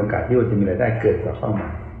ก็จะมีโอกาสที่ว่าจะมีรายได้เกินกว่าเป้าหมา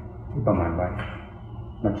ยที่ประมาณไว้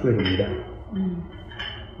มาช่วยตรงนี้ได้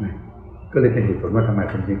นะก็เลยเป็นเหตุผลว่าทำไม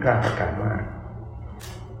ผมจึงกล้าประกาศว่า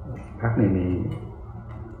พรรคมี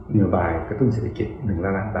นโยบายกระตุ้นเศรษฐกิจ1 ล้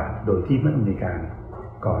านบาทโดยที่ไม่มีการ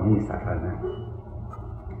ก่อหนี้สาธารณะ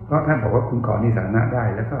เพราะท่านบอกว่าคุณก่อหนี้สาธารณะได้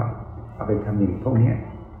แล้วก็เอาไปทำอย่างพวกนี้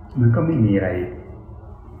มันก็ไม่มีอะไร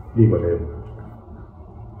ดีกว่าเดิม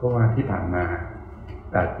เพราะว่าที่ผ่านมา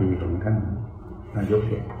8 ปีของท่านนายก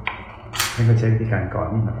เนี่ยท่านก็ใช้วิธีการก่อ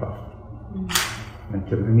หนี้มาตลอดมัน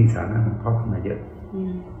จนหนี้สาธารณะมันเพิ่มขึ้นมาเยอะ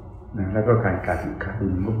นะแล้วก็การขาดดุ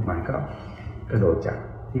ลงบประมาณก็กระโดดจาก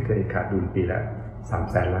ที่เคยขาดดุลปีละ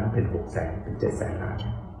300,000 ล้านเป็น600,000เป็น700,000 ล้าน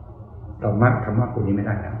ต่อมาทำมากกว่านี้ไม่ไ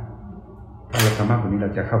ด้แล้วถ้าเราทำมากกว่านี้เรา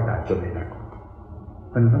จะเข้าตาจนในอนาคต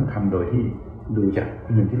มันต้องทำโดยที่ดูจาก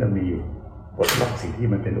เงินที่เรามีอยู่ปลดล็อกสิ่งที่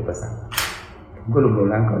มันเป็นอุปสรรคผมก็รวมๆ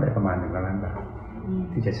แล้วก็ได้ประมาณ1 ล้านบาท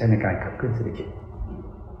ที่จะใช้ในการขับเคลื่อนเศรษฐกิจ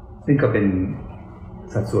ซึ่งก็เป็น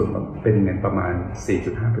สัดส่วนเป็นเงินประมาณ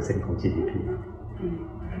 4.5% ของ GDP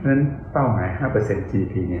เพราะฉะนั้นเป้าหมาย 5%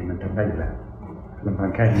 GDP เนี่ยมันทำได้อยู่แล้วลำพัง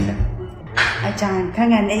แค่นี้นะอาจารย์ถ้า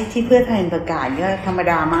งั้นไอ้ที่เพื่อไทยประกาศก็ธรรม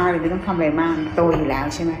ดามากเลยไม่ต้องทำอะไรมากโตอยู่แล้ว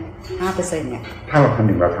ใช่ไหม 5% เนี่ยถ้าเราทำห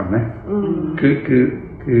นึ่งเราทำนะ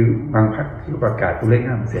คือบางพรรคที่ประกาศตัวเลข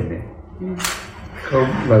 5% เนี่ยเขา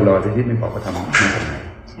รอจะที่ไม่บอกว่าทำมาจากไหน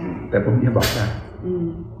แต่ผมจะบอกว่า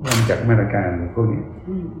ว่าจากมาตรการพวกนี้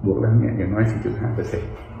บวกแล้วเนี่ยอย่างน้อย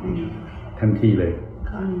 4.5% ทันทีเลย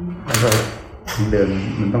แล้วก็ถึงเดิม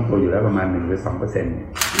มันต้องโตอยู่แล้วประมาณ 1 หรือ 2% เนี่ย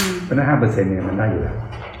เพราะนั้น 5% เนี่ยมันได้อยู่แล้ว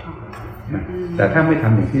นะแต่ถ้าไม่ท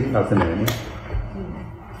ำอย่างที่เราเสนอเนี่ย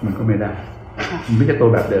มันก็ไม่ได้มันไม่จะโต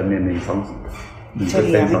แบบเดิมเนี่ย1-2%เฉ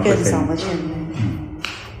ลี่ยไม่เกิน 2%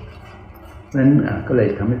นั้นก็เลย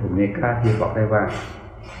ทำให้ผมเนี่ยกล้าที่จะบอกได้ว่า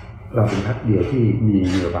เราเป็นพรรคเดียวที่มี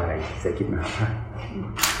นโยบายเศรษฐกิจมหาภาค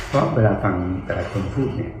เพราะเวลาฟังแต่ละคนพูด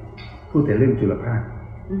เนี่ยพูดแต่เรื่องจุลภาค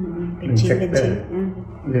เรื่องเซกเตอร์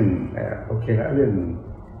เรื่องโอเคละเรื่อง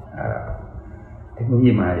เทคโนโล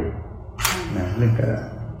ยีใหม่นะเรื่อง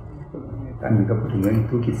ท่านก็พูดถึงเรื่อง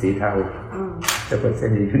ธุรกิจสีเทาจะเปิดเส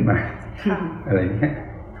รีขึ้นมาอะไรเงี้ย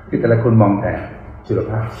คือแต่ละคนมองแต่จุล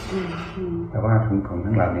ภาคแต่ว่าของ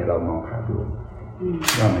ทั้งเราเนี่ยเรามองภาพรวม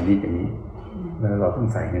ว่ามันนี้อย่างนี้แล้วเราต้อง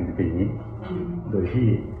ใส่เงินเป็นอย่างนี้โดยที่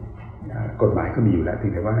กฎหมายก็มีอยู่แล้วถึ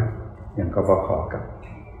งแต่ว่าอย่างกบข.กับ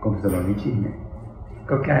กรมสนับสนุนนิชิเนี่ย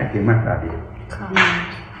ก็แก้เพียงมาตราเดียว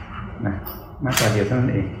นะมาตราเดียวเท่านั้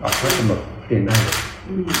นเองออกข้อกำหนดเพียงได้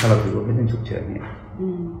ถ้าเราถือว่าเป็นเรื่องฉุกเฉินเนี่ย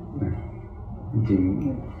นะจริง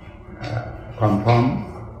ๆความพร้อม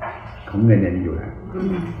ของเงินเนี่ยมีอยู่แล้ว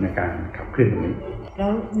ในการขับเคลื่อนตรงนี้แล้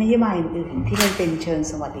วนโยบายอื่นที่มันเป็นเชิง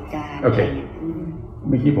สวัสดิการโอเคเ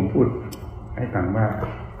มื่อกี้ผมพูดให้ฟังว่า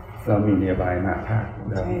เรามีนโยบายมหาภาค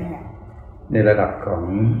แล้วในระดับของ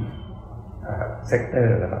เซกเตอ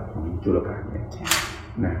ร์ระดับของจุลภาคเนี่ย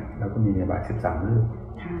นะเราก็มีนโยบาย13 เรื่อง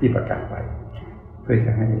ที่ประกาศไว้เพื่อจ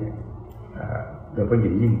ะให้โดยเฉพาะ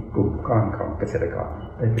ยิ่งกลุ่มก้อนของเกษตรกร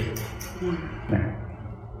ได้ประโยชน์นะ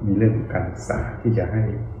มีเรื่องการศึกษาที่จะให้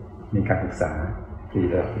มีการศึกษาปริญ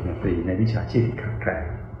ญาตรีในวิชาชีพที่ขาดแคลน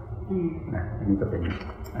นะอันนี้ก็เป็น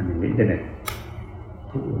อันหนึ่งอินเทอร์เน็ต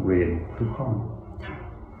ทุกโรงเรียนทุกห้อง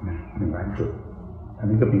นะ1 ล้านจุดอัน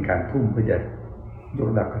นี้ก็เป็นการทุ่มเพื่อจะยก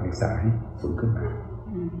ระดับการศึกษาให้สูงขึ้นมา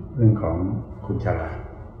เรื่องของคนช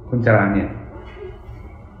ราเนี่ย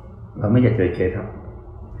เราไม่อยากเจอเคสครับ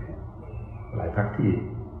หลายพรรคที่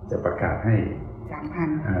จะประกาศให้ 3,000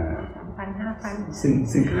 5,000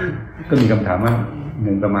 ซึ่งก็มีคำถามว่าเ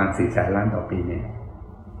งินประมาณ400,000 ล้านต่อปีเนี่ย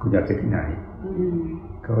คุณอยากจะที่ไหน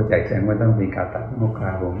เขาก็แจกแจงว่าต้องมีการตัดงบกล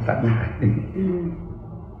าโหมตัดเงื่อนไข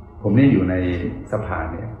ผมนี่อยู่ในสภา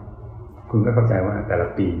เนี่ยคุณก็เข้าใจว่าแต่ละ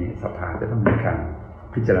ปีเนี่ยสภาจะต้องมีการ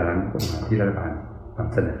พิจารณากฎหมายที่รัฐบาลน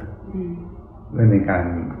ำเสนอเรื่องในการ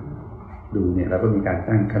ดูเนี่ยเราก็มีการ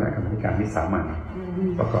ตั้งคณะกรรมการวิสามัญ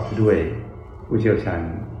ประกอบด้วยผู้เชี่ยวชาญ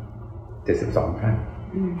72 ท่าน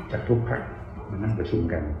จากทุกพรรคมานั่งประชุม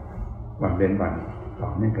กันวันเว้นวันต่อ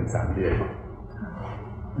เนื่องกัน3 เดือน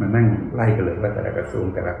มานั่งไล่กันเลยว่าแต่ละกระทรวง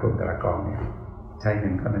แต่ละกรมแต่ละกองเนี่ยใช้เงิ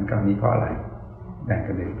นก้อนนั้นก้อนนี้เพราะอะไรแบ่ง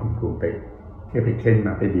กันเป็นกลุ่มๆไปเที่ยวไปเค้นม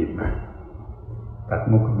าไปบีบมาตัด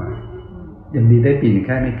งบเข้ามายังดีได้ปีนึงแ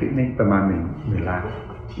ค่ไม่ประมาณ10,000 ล้าน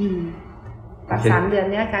ตัด3 เดือน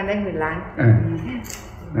นี้การได้10,000 ล้าน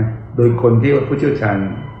นะโดยคนที่ผู้เชี่ยวชาญ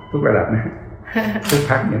ทุกระดับนะทุก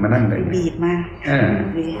พรรคเนี่ยมานั่งเลยบีบมา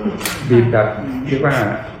บีบแบบเรียกว่า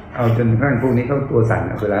เอาจนกระทั่งพวกนี้เขาตัวสั่น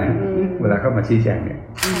เวลาเข้ามาชี้แจงเนี่ย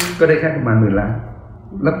ก็ได้แค่ประมาณ10,000 ล้าน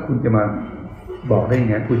แล้วคุณจะมาบอกได้ยัง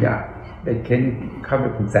ไงคุณจะได้เค้นเข้าไป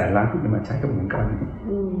ถึง100,000 ล้านคุณจะมาใช้กับเหมือนกัน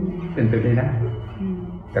เป็นไปไม่ได้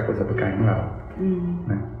จากประสบการณ์ของเรา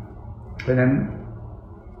นะเพราะฉะนั้น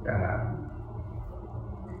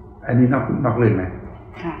อันนี้นอกเรื่องนะ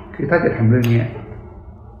คือถ้าจะทำเรื่องนี้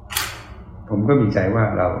ผมก็มีใจว่า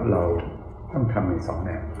เราต้องทำใน2 แ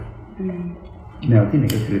นวแนวที่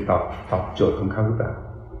1ก็คือตอบโจทย์ของเขาหรือเปล่า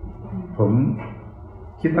ผม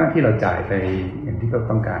คิดว่าที่เราจ่ายไปอย่างที่เขา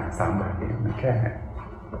ต้องการ3 บาทเนี่ยมันแค่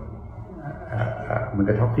มัน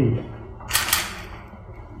กระทบที่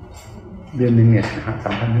เดือนนึงเนี่ย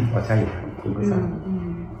3,000 นึงพอใช้อยู่คุณก็ทราบ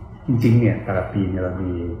จริงๆเนี่ยแต่ละปีเนี่ยเรา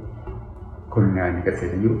มีคนงานในเกษีย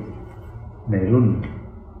ณอายุในรุ่น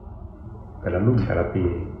แต่ละปี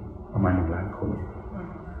ประมาณ1 ล้านคน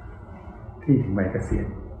ที่ถึงวัยเกษียณ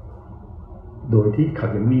โดยที่เขา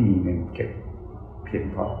ยังไม่มีเงินเก็บเพียง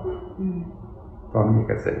พอพร้อมที่จะเ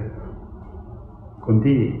กษียณคน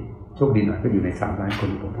ที่โชคดีหน่อยก็อยู่ใน3 ล้านคน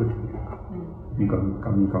ที่ผมพูดถึงมีกอ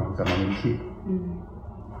งทุนสำรองชีพ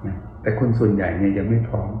นะแต่คนส่วนใหญ่เนี่ยยังไม่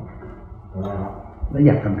พร้อมและอ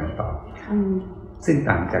ยากทำงานต่อซึ่ง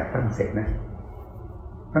ต่างจากฝรั่งเศสนะ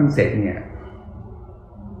ฝรั่งเศสเนี่ย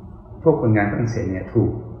พวกคนงานฝรั่งเศสเนี่ยถู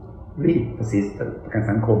กรีดภาษีประกัน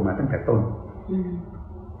สังคมมาตั้งแต่ต้น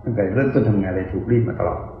ตั้งแต่เริ่มต้นทำงานเลยถูกรีดมาตล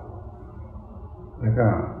อดแล้วก็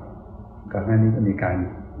ก่อนหน้านี้ก็มีการ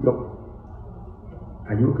ยก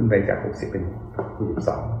อายุขึ้นไปจาก60เป็น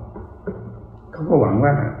62เขาก็หวังว่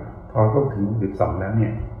าพอเขาถึง62แล้วเนี่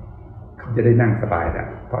ย เขาจะได้นั่งสบายแล้ว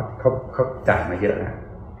เพราะเขาจ่ายมาเยอะแล้ว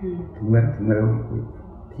ถึงเมื่อ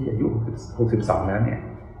ที่อายุ62แล้วเนี่ย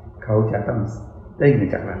เขาจะต้องได้เงิน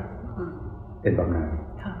จากรัฐเป็นบำนาญ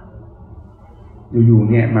อยู่ๆ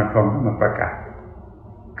เนี่ยมาครองต้องมาประกาศ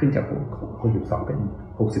ขึ้นจาก62เป็น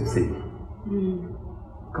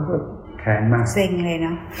64เขาก็แค้นมากเซ็งเลยน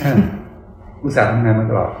ะอุตส่าห์ทำงานมา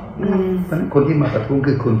ตลอดเพราะฉะนั้นคนที่มาประท้วง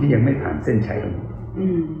คือคนที่ยังไม่ผ่านเส้นชัยตรงนี้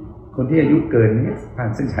คนที่อายุเกินนี้ผ่าน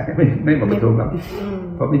เส้นชัยไม่มาประท้วงหรอก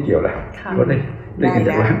เพราะไม่เกี่ยวแล้วก็ได้เงินจ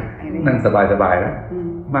ากรัฐนั่งสบายๆแล้ว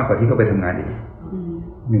มากกว่าที่เขาไปทำงานอีก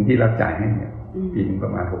เงินที่รับจ่ายให้เนี่ยปีนึงปร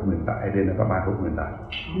ะมาณ 60,000 บาทเดือนนึงประมาณ 60,000 บาท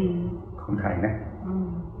ของไทยนะ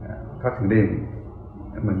เขาถึงได้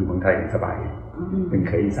มาอยู่เมืองไทยสบายเป็นเ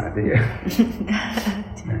คยอีสานได้เยอะ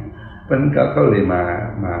เพราะนั้นก็เลยม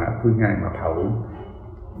าพูดง่ายมาเผา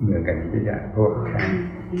เมืองกันเยอะๆเพราะว่าแข็ง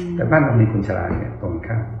แต่บ้านเรามีคนชราเนี่ยตรง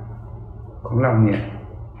ข้ามของเราเนี่ย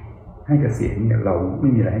ให้เกษียณเนี่ยเราไม่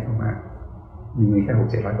มีอะไรให้เขามากมีเงินแค่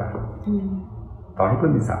600-700 บาทต่อให้เพิ่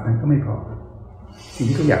มเป็น3,000ก็ไม่พอสิ่ง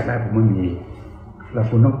ที่เขาอยากได้ผมมันมีเรา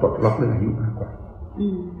ควรต้องปลดล็อกเรื่องอายุมากกว่า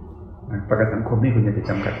ประกันสังคมไม่ควรจะไป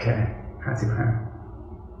จำกัดแค่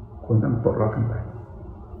55ควรต้องปลดล็อกขึ้นไป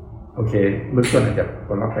โอเคเบื้องต้นอาจจะป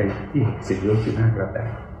ลดล็อกไปที่60หรือ65ก็แล้วแต่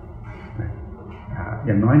อ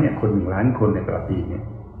ย่างน้อยเนี่ยคน1 ล้านคนในแต่ละปีเนี่ย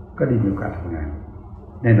ก็ได้มีโอกาสทำงาน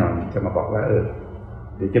แน่นอนจะมาบอกว่า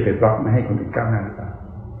เดี๋ยวจะไปบล็อกไม่ให้คนอื่นก้าวหน้าหรือเปล่า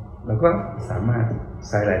เราก็สามารถ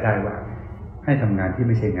ใส่รายได้ว่าให้ทำงานที่ไ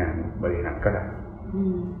ม่ใช่งานบริหารก็ได้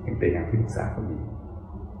อย่างเป็นงานที่ปรึกษาก็มี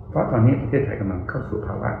เพราะตอนนี้ประเทศไทยกำลังเข้าสู่ภ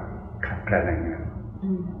าวะขาดแคลนแรงงาน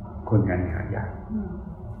คนงานหายาก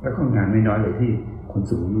แล้วก็งานไม่น้อยเลยที่คน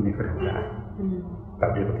สูงอายุเนี่ยก็ทำได้แบ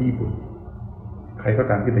บเดียวกับที่ญี่ปุ่นใครก็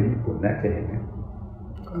ตามที่ไปญี่ปุ่นน่าจะเห็นนะ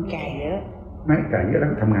คนแก่เยอะไม่แก่เยอะแล้ว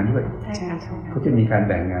ก็ทำงานด้วยเขาจะมีการแ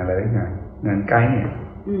บ่งงานอะไรงานไกด์เนี่ย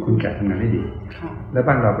คนแก่ทำงานได้ดีแล้ว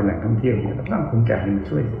บ้านเราเป็นแหล่งท่องเที่ยวเนี่ยเราต้องคนแก่มา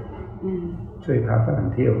ช่วยพาฝรั่ง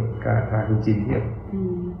เที่ยวพาคนจีนเที่ยว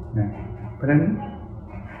นะเพราะฉะนั้น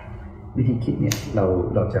วิธีคิดเนี่ยเ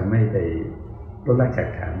ราจะไม่ไปลดละแจก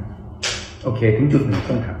แถมโอเคถึงจุดหนึ่ง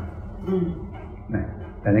ต้องทำนะ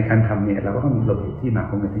แต่ในการทำเนี่ยเราก็ต้องระบุที่มา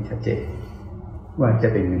ของเงินที่ชัดเจนว่าจะ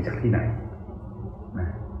เป็นเงินจากที่ไหนนะ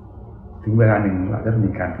ถึงเวลาหนึ่งเราจะมี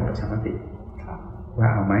การทำประชามติว่า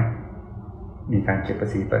เอาไหมมีการเก็บภา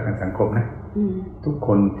ษีประกันสังคมนะทุกค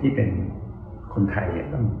นที่เป็นคนไทยเนี่ย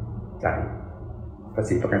ต้องจ่ายภา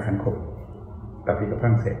ษีประกันสังคมกับที่ฝ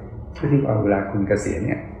รั่งเศสเพื่อที่ว่าเวลาคุณเกษียณเ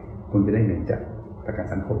นี่ยคุณจะได้เงินจากประกัน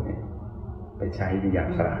สังคมเนี่ยไปใช้ในอย่าง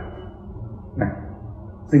ฉลาดนะ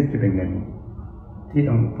ซึ่งจะเป็นเงินที่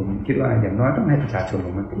ผมคิดว่าอย่างน้อยต้องให้ประชาชนล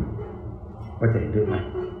งมาติว่าจะเห็นด้วยไหม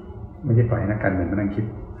ไม่ใช่ปล่อยให้นักการเมืองมานั่งคิด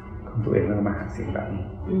ของตัวเองแล้วมาหาเสียงแบบนี้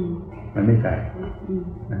มันไม่ได้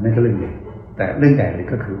นั่นก็เรื่องใหญ่แต่เรื่องใหญ่เลย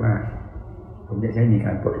ก็คือว่าผมอยากให้มีก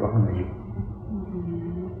ารปลดล็อกอายุ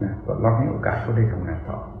นะปลดล็อกให้โอกาสเขาได้ทำงาน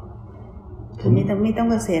ต่อถึงไม่ต้อง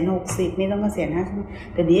เกษียณ60ไม่ต้องเกษียณ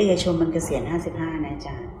50แต่นี้เอกชนมันเกษียณ55นะอาจ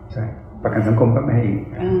ารย์ใช่ประกันสังคมก็ไม่ให้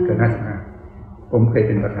เกิน55ผมเคยเ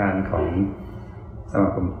ป็นประธานของสมา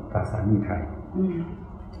คมตราสารหนี้ไทย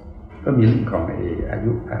ก็มีเรื่องของอา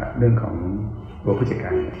ยุเรื่องของตัวผู้จัดก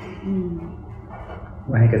าร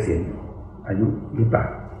ว่าให้เกษียณอายุหรือเปล่า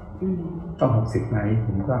ต้อง60ไหมผ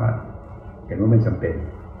มก็เห็นว่าไม่จำเป็น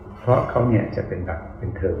เพราะเขาเนี่ยจะเป็นแบบเป็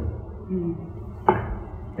นเทอม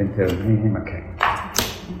ให้มาแข่ง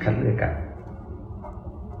คัดเลือกกัน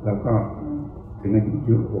แล้วก็ถึงอา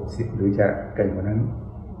ยุ60หรือจะเกินกว่านั้น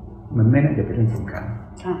มันไม่น่าจะเป็นเรื่องสำ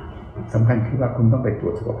คัญคือว่าคุณต้องไปตร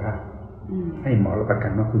วจสุขภาพให้หมอรับประกั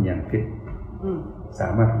นว่าคุณยังฟิตสา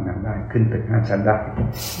มารถทำงานได้ขึ้นตึก5 ชั้นได้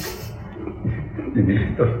อย่างนี้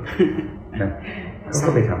ต้นนะเขา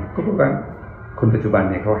ก็ไปทำก็เพราะว่าคนปัจจุบัน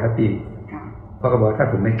เนี่ยเขาแฮปปี้เพราะเขาบอกถ้า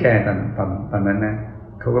ผมไม่แก้ตอนนั้นนะ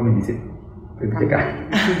เขาก็ไม่มีสิทธิ์เป็นผู้จัดการ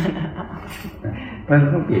เพราะฉะนั้น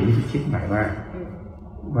ต้องเปลี่ยนวิธีคิดใหม่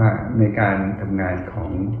ว่าในการทำงานของ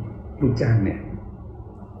ลูกจ้างเนี่ย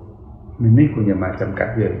มันไม่ควรจะมาจำกัด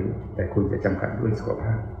ด้วยอายุแต่ควรจะจำกัดด้วยสุขภ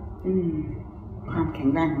าพความแข็ง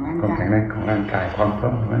แรงของร่างกายความพร้อ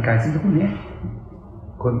มของร่างกายซึ่งทุกคนนี้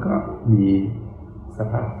คนก็มีส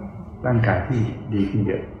ภาพร่างกายที่ดีขึ้น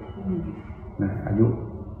เยอะนะอายุ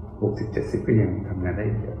60-70ก็ยังทำงานได้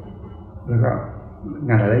เยอะแล้วก็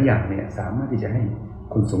งานหลายอย่างเนี่ยสามารถที่จะให้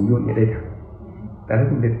คนสูงอายุได้ทำแต่ถ้า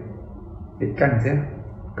คุณปิดกั้นเสีย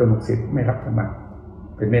เกิน60ไม่รับสมัคร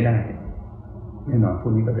เป็นไม่ได้แน่นอนพว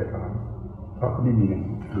กนี้ก็เดือดร้อนเพราะเขาไม่มีเงิน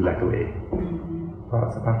ดูแลตัวเองเพราะ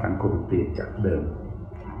สภาพสังคมเปลี่ยนจากเดิม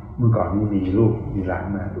เมื่อก่อนนี้มีลูกมีหลาน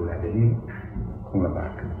มาดูแลเดี๋ยวนี้คงลำบา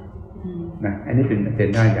กขึ้นนะอันนี้เป็นประเด็น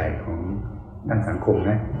หน้าใหญ่ของด้านสังคม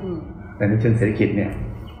นะแต่ในเชิงเศรษฐกิจเนี่ย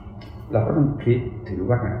เราก็ต้องคิดถือ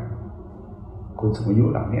ว่าคนสูงอายุ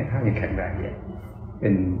เหล่านี้ถ้ายังแข็งแรงเนี่ยเป็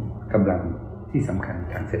นกำลังที่สำคัญ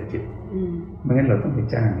ทางเศรษฐกิจไม่งั้นเราต้องไป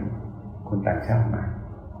จ้างคนต่างชาติมา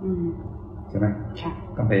ใช่ไหม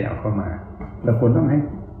ต้องไปเอาเข้ามาเราควรต้องให้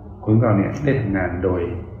คนเราเนี่ยได้ทำงานโดย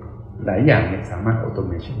หลายอย่างเนี่ยสามารถออโตเ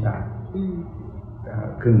มชันได้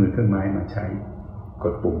เครื่องมือเครื่องไม้มาใช้ก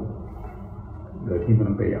ดปุ่มโดยที่มัน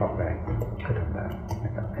ต้องไปออกแรงก็ทำได้น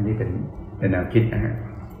ะครับอันนี้เป็นแนวคิดนะฮะ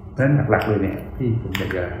เพราะฉะนั้นหลักๆเลยเนี่ยที่ผมอยา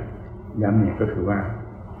กจะย้ำเนี่ยก็คือว่า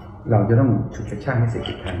เราจะต้องฉุดกระชากให้เศรษฐ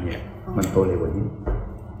กิจไทยเนี่ยมันโตเร็วกว่านี้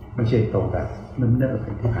ไม่ใช่โตแบบเนิ่นๆอ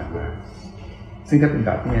ย่างที่ผ่านมาซึ่งถ้าเป็นแ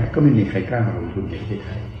บบนี้ก็ไม่มีใครกล้ามาลงทุนในประเทศไท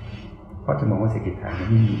ยเพราะจะมองว่าเศรษฐกิจไทย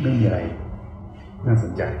ไม่มีอะไรน่าส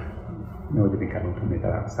นใจไม่ว่าจะเป็นการลงทุนในต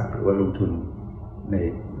ลาดทรัพย์หรือว่าลงทุนใน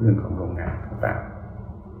เรื่องของโรงงานต่าง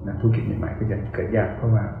ๆธุรกิจใหม่ๆก็จะเกิดยากเพรา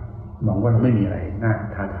ะว่ามองว่าเราไม่มีอะไรน่า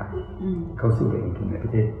ท้าทายเข้าสู่ลงทุนในปร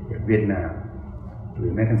ะเทศอย่างเวียดนามหรื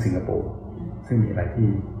อแม้ทั้งสิงคโปร์ซึ่งมีอะไรที่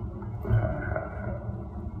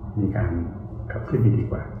มีการขับเคลื่อนดี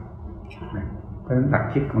กว่าเพราะฉะนั้นหลัก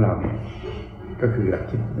คิดของเราเนี่ยก็คือหลัก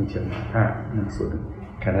คิดในเชิงภาคในส่วนหนึ่ง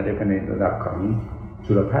ขณะเดียวกันในระดับของ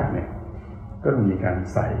จุลภาคเนี่ยก็ต้องมีการ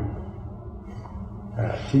ใส่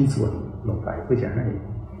ชิ้นส่วนลงไปเพื่อจะให้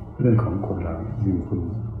เรื่องของคนเรามีคุณ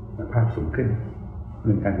ภาพสูงขึ้นเ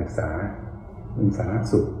รื่องการศึกษาเรื่องสาธารณ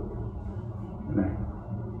สุขนะ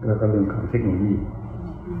แล้วก็เรื่องของเทคโนโลยี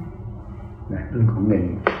นะเรื่องของเงิน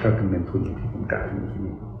ก็คือเงินทุนที่ผมกล่าวเมื่อกี้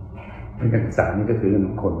เรื่องการศึกษานี่ก็คือเรื่องข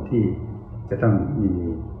องคนที่จะต้องมี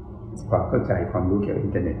ความเข้าใจความรู้เกี่ยวกับอิ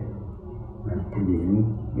นเทอร์เน็ตผู้หญิง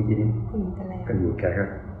เมื่อกี้นี้ก็อยู่แกก็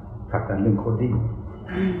ผลักดันเรื่องโคดดิ้ง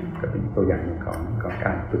ก็เป็นตัวอย่างหนึ่งของก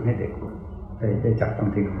ารฝึกให้เด็กได้จับต้อง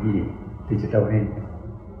เทคโนโลยีดิจิทัลให้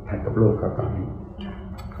ทันกับโลกเขาตอนนี้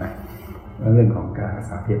นะแล้วเรื่องของการรัก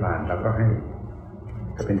ษาพยาบาลเราก็ให้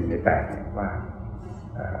ก็เป็น1 ใน 8เนี่ยว่า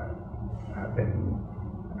เป็น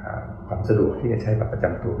ความสะดวกที่จะใช้บัตรประจ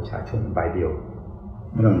ำตัวประชาชนใบเดียว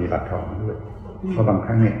ไม่ต้องมีบัตรทองด้วยเพราะบางค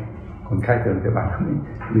รั้งเนี่ยคนไข้เดินไปบ้านเขา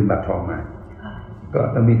ลืมบัตรทองมาก็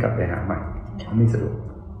ต้องมีกลับไปหาใหม่ไม่สะดวก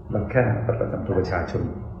เราแค่บัตรประจำตัวประชาชน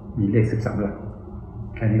มีเลข13 หลัก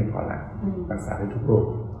แค่นี้ก็พอละรักษาได้ทุกโรค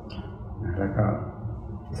แล้วก็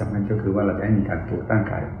ที่สำคัญก็คือว่าเราจะให้มีการตรวจร่าง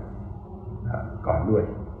กายก่อนด้วย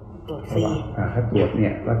เพราะว่าถ้าตรวจเนี่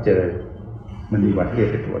ยเราเจอมันดีกว่าที่จะ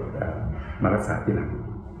ไปตรวจมารักษาทีหลัง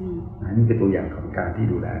นี่คือตัวอย่างของการที่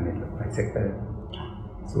ดูแลในหลายเซกเตอร์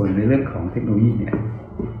ส่วนในเรื่องของเทคโนโลยีเนี่ย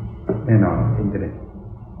แน่นอนอินเทอร์เน็ต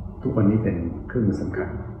ทุกวันนี้เป็นเครื่องมือสำคัญ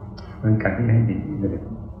เรื่องการที่ให้มีอินเทอร์เน็ต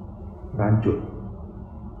ล้านจุด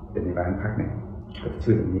เป็นในบ้านพักเนี่ยก็ช่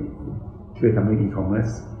วยตรงนี้ช่วยทำให้อีคอมเมิร์ซ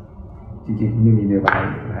จริงๆยังมีในหล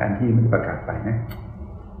ายอันที่ไม่ได้ประกาศไปนะ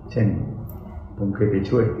เช่นผมเคยไป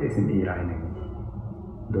ช่วย SME รายหนึ่ง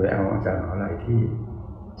โดยเอาอาจารย์อะไรที่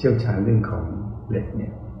เชี่ยวชาญเรื่องของเหล็กเนี่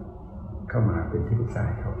ยเข้ามาเป็นที่ปรึกษา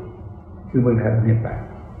เขาคือเมืองไทยเราเนี่ยแปลก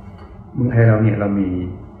เมืองไทยเราเนี่ยเรามี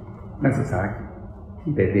นักศึกษา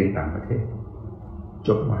ที่ไปเรียนต่างประเทศจ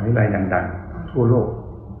บมหาวิทยาลัยดังๆทั่วโลก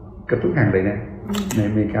เกือบทุกแห่งเลยนะใน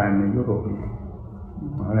อเมริกาในยุโรปเนี่ย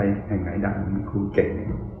มหาวิทยาลัยแห่งไหนดังมีครูเก่งเนี่ย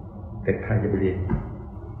เด็กไทยจะไปเรียน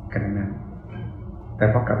กันนั้นแต่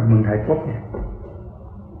พอกลับมาเมืองไทยปุ๊บเนี่ย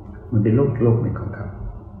มันเป็นโลกหนึ่งของเขา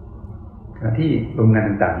ขณะที่โรงงาน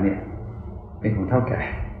ต่างๆเนี่ยเป็นของเฒ่าแก่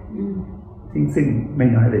ซึ่งไม่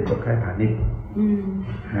น้อยเลยจบแค่พาณิชย์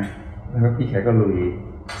นะแล้วก็พี่แขกก็ลุย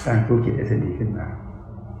สร้างธุรกิจ SME ขึ้นมา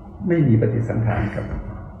ไม่มีปฏิสัมพันธ์กับ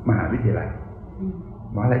มหาวิทยาลัย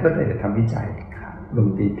มหาวิทยาลัยก็ได้แต่ทำวิจัยลง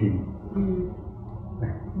ตีพิมพ์น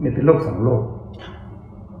ะนี่เป็นโลก2 โลก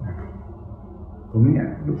ผมเนี่ย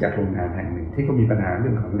รู้จักโรงงานแห่งหนึ่งที่ก็มีปัญหาเรื่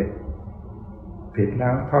องของเหล็กผลิตแล้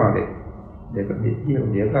วท่อเหล็กเดี๋ยวก็บิดเบี้ยว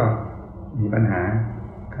เดี๋ยวก็มีปัญหา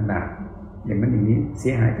ขนาดอย่างนั้นอย่างนี้เสี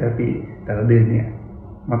ยหายแต่ละปีแต่ละเดือนเนี่ย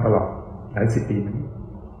มาตลอดหลาย10 ปีมานี้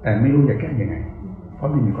แต่ไม่รู้จะแก้ยังไงเพราะ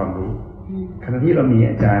ไม่มีความรู้ขณะที่เรามี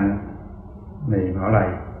อาจารย์ในมหาวิทยาลัย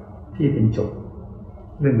ที่เป็นจบ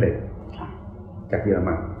เรื่องเหล็กจากเยอร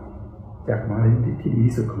มันจากมหาวิทยาลัยที่ดี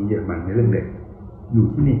ที่สุดของเยอรมันในเรื่องเหล็กอยู่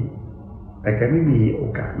ที่นี่แต่แกไม่มีโอ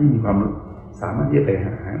กาสไม่มีความสามารถที่จะไปห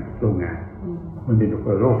าโรงงานมันเป็นตั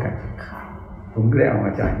วโลกกันผมก็ได้เอา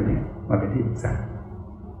อาจารย์คนนี้มาเป็นที่ปรึกษา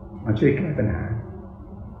มาช่วยแก้ปัญหา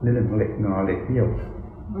ในเรื่องของเหล็กงอเหล็กเบี้ยว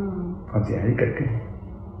ความเสียหายที่เกิดขึ้น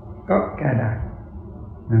ก็แก้ได้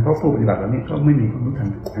นะเพราะผู้ปฏิบัติเหล่านี้ก็ไม่มีความรู้ท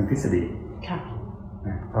างทฤษฎีน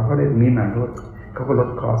ะพอเขาได้ตรงนี้มาเขาก็ลด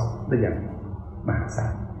คอสได้อย่างมหาศา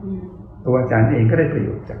ลตัวอาจารย์เองก็ได้ประโย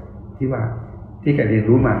ชน์จากที่ว่าที่การเรียน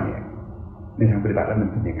รู้มาเนี่ยในทางปฏิบัติแล้วมัน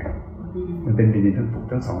เป็นยังไงมันเป็นดี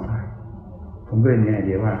ทั้ง2 ฝ่ายผมก็เลยมีไอเ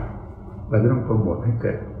ดียว่าเราจะต้องโปรโมทให้เ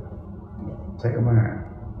กิด ใช้คำว่า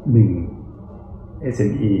1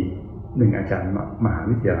 SME 1 อาจารย์มหา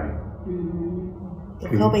วิทยาลัย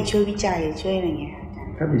เข้าไปช่วยวิจัยช่วยอะไรเงี้ย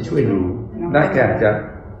ถ้าไปช่วยดูได้แก่อาจจะ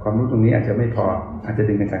ความรู้ตรงนี้อาจจะไม่พออาจจะ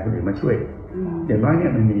ดึงอาจารย์คนอื่นมาช่วยอย่างน้อยเนี่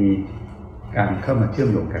ยมันมีการเข้ามาเชื่อม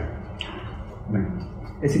โยงกันนะ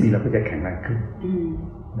SME เราก็จะแข็งแรงขึ้น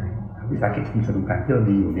นะวิสาหกิจชุมชนต่างๆที่เรา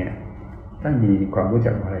มีอยู่เนี่ยถ้ามีความรู้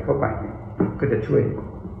จักอะไรเข้าไปเนี่ยก็จะช่วย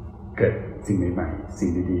เกิดสิ่งใหม่ๆสิ่ง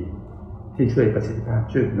ดีๆที่ช่วยประสิทธิภาพ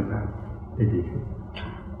ช่วยคุณภาพได้ดีขึ้น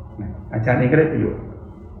นะอาจารย์เองก็ได้ประโยชน์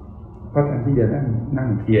เพราะแทนที่จะนั่ง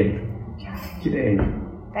เทียนคิดเอง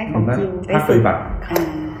ได้ของจริงได้ปฏิบัติ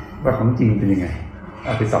ว่าของจริงเป็นยังไงเอ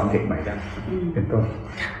าไปสอนเด็กใหม่ได้เป็นต้น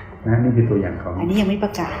นะนี่คือตัวอย่างของอันนี้ยังไม่ปร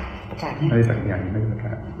ะกาศไม่ได้ประกาศยังไม่ประก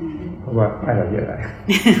าศเพราะว่าป้ายเราเยอะอะไร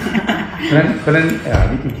เพราะฉะนั้น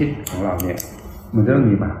วิธีคิดของเราเนี่ยมันจะต้อง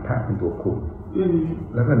มีมหาภาคเป็นตัวคุม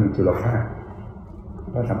แล้วก็มีจุลภาค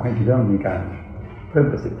ก็ทำให้ที่ต้องมีการเพิ่ม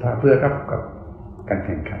ประสิทธิภาพเพื่อรับกับการแ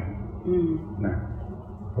ข่งขันนะ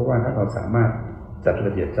เพราะว่าถ้าเราสามารถจัดร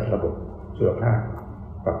ะเบียบจัดระบบจุลภาค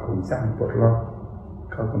ปรับโครงสร้างปลดล็อก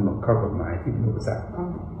เข้ากำหนดข้อกฎหมายที่เป็นอุปสรรค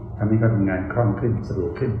ทำให้การทำงานคล่องขึ้นสะดว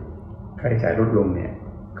กขึ้นค่าใช้จ่ายลดลงเนี่ย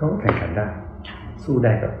เขาแข่งขันได้สู้ไ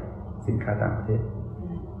ด้กับสินค้าต่างประเทศ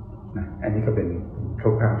นะอันนี้ก็เป็นค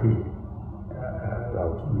ร่าวๆที่เรา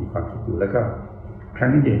มีความคิดอยู่แล้วก็ครั้ง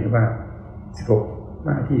นี้เห็นว่า16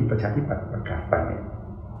ป้ายที่ประชาธิปัตย์ประกาศไปเนี่ย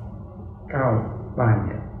9ป้ายเ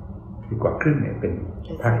นี่ยคือกว่าครึ่งเนี่ยเป็น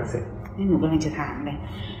ภาคเกษตรนี่หนูกำลังจะถามเลย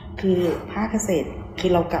คือภาคเกษตรคื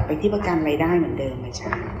อเรากลับไปที่ประกันรายได้เหมือนเดิมไหมใ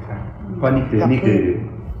ช่เพราะนี่คือ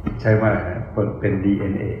ใช่ว่าเป็น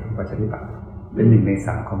DNA ของประชาธิปัตย์เป็น1 ใน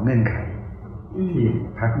 3ของเงื่อนไขที่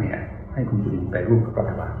พรรคเนี่ยให้คุณจุลินไปร่วมกับรั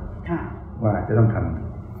ฐบาลว่าจะต้องท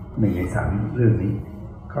ำ1 ใน 3เรื่องนี้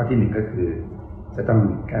ข้อที่1ก็คือจะต้อง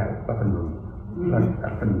แก้รัฐธรรมนูญ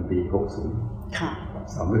ปี 60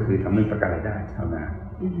 2ก็คือทำเรื่องประกันรายได้ชาวนา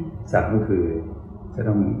3ก็คือจะ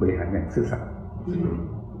ต้องบริหารอย่างซื่อสัตย์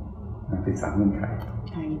เป็น3เงื่อนไข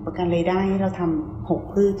ประกันรายได้เราทำ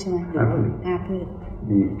6พืชใช่ไหมหรือ5พืช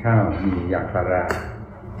มีข้าวมียางพารา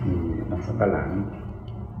มีมันสำปะหลัง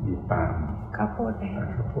มีปาล์มข้าวโพด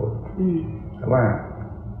แต่ว่า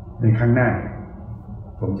ในข้างหน้า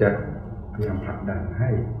ผมจะพยายามผลักดันให้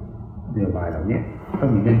นโยบายเหล่านี้ต้อง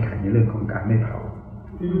มีเงื่อนไขในเรื่องของการไม่เผา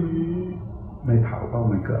เพราะ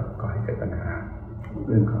มันก็ก่อให้เกิดปัญหาเ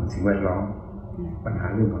รื่องของสิ่งแวดล้อมปัญหา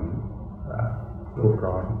เรื่องของโลก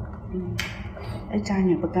ร้อนอาจารย์อ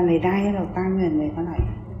ย่างประกันรายได้เราตั้งเงินไว้เท่าไหร่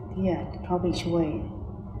ที่จะเข้าไปช่วย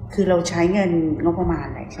คือเราใช้เงินงบประมาณ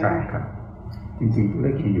อะไรใช่ไหมครับจริงๆตัวเล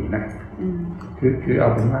ขอยู่นะคือเอา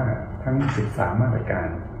เป็นว่าทั้ง13มาตรการ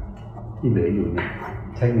ที่เหลืออยู่เนี่ย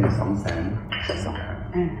ใช้เงิน200,000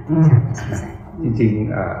จริง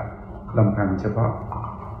ๆลำพังเฉพาะ30,000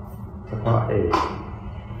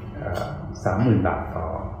 บาทต่อ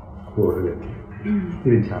ครัวเรือนที่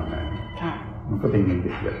เป็นชาวนามันก็เป็นเงินเดื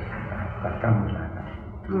อน8-9,000 ล้าน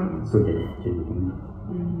ส่วนใหญ่จะอยู่ตรงนี้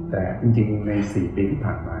แต่จริงๆใน4 ปีที่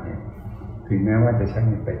ผ่านมาเนี่ยถึงแม้ว่าจะใช้เ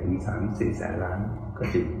งินไปถึง 3-4 แสนล้านก็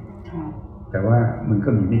จริงแต่ว่ามันก็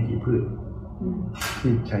มีไม่กี่พืช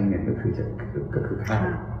ที่ใช้เงินก็คือข้าว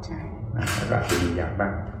แล้วก็อาจจะมียางบ้า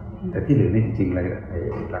งแต่ที่เหลือนี่จริงๆเลย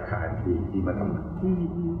ราคาดีมาตลอด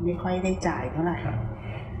ไม่ค่อยได้จ่ายเท่าไหร่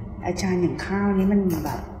อาจารย์อย่างข้าวนี้มันแบ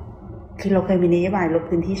บคือเราเคยมีนโยบายลด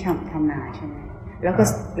พื้นที่ทำนาใช่ไหมแล้ว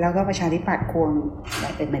ก็ประชาธิปัตย์ควง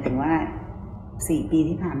เป็นหมายถึงว่า4 ปี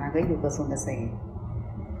ที่ผ่านมาก็อยู่กระทรวงเกษตร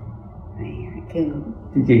คือ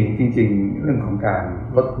จริงเรื่องของการ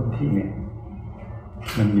ลดพื้นที่เนี่ย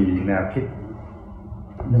มันมีแนวคิด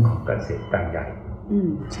เรื่องของเกษตรแปลงใหญ่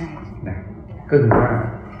ใช่นะก็คือว่า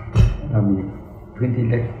เรามีพื้นที่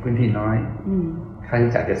เล็กพื้นที่น้อยค่าใช้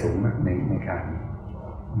จ่ายจะสูงมากในการ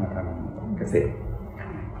มาทำเกษตร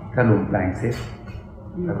ถ้ารวมแปลงเซ็ต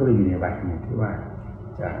เราก็เลยมีนโยบายหนึ่งที่ว่า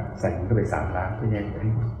จะใส่เงินเข้าไป3 ล้านเพื่อให้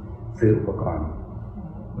ซื้ออุปกรณ์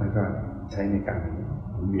แล้วก็ใช้ในการ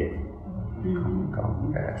หมุนเวียนของ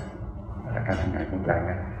การทำงานของแปลง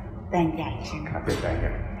ใหญ่ใช่ไหมครับเป็นแปลงให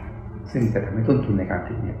ญ่ซึ่งจะทำให้ต้นทุนในการผ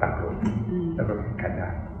ลิตเนี่ยต่ำลงแล้วก็แข่งขันได้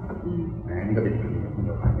นี่ก็เป็นอีกนโ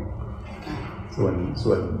ยบายหนึ่ง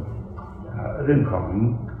ส่วนเรื่องของ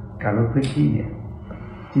การลดพื้นที่เนี่ย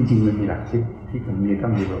จริงๆมันมีหลักคิดที่ผมมีต้อ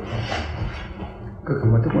งดีลต่อไปก็คือ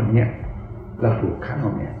ว่าทุกวันนี้เราปลูกข้าว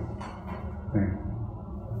เนี่ย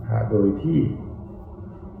โดยที่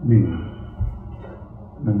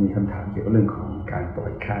มันมีคำถามเกี่ยวกับเรื่องของการปล่อ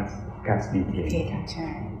ยก๊าซมีเทน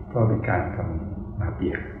เพราะเป็นการทำนาเปี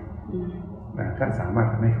ยกถ้าสามารถ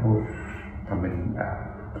ทำให้เขาทำเป็น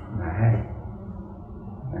นาแห้ง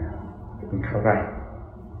เป็นข้าวไร่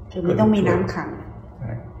คือไม่ต้องมีน้ำขัง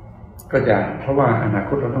ก็จะเพราะว่าอนาค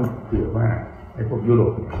ตเราต้องเผื่อว่าไอ้พวกยุโร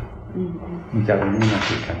ปมันจะเอาเนี้มา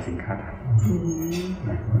สู่การสินค้าไทย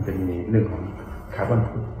มันจะมีเรื่องของคาร์บอน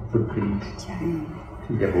ฟุตพริ้นท์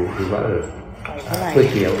ที่จะบอกคือว่าก๋วย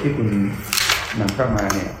เตี๋ยวที่คุณนำเข้ามา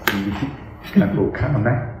เนี่ยคุณมีการปลูกข้าว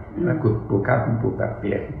นะแล้วคุณปลูกข้าวคุณปลูกแบบเ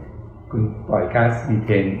ปียกคุณปล่อยก๊าซมีเท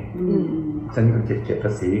นฉันก็เก็บภ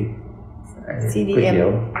าษีก๋วยเตี๋ยว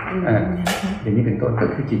อย่างนี้เป็นต้นก็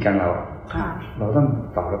คือกิจการเราต้อง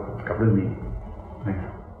ต่อระบบกับเรื่องนี้นะครั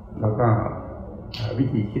บแล้วก็วิ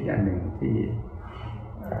ธีคิดอันหนึ่งที่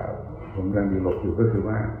ผมกำลังดีลบอยู่ก็คือ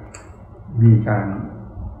ว่ามีการ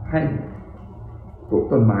ให้ปลูก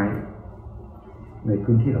ต้นไม้ใน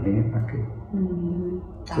พื้นที่เหล่านี้มากขึ้น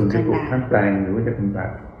ส่วนจะปลูกทั้งแปลงหรือว่าจะเป็นแบ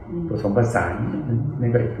บผสมผสานนั่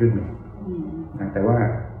นก็อีกเรื่องหนึ่งนะแต่ว่า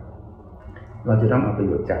เราจะต้องเอาประโ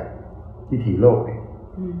ยชน์จากวิถีโลกเนี่ย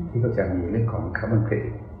ที่เขาจะมีเรื่องของคาร์บอนเครดิ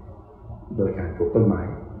ตโดยการปลูกต้นไม้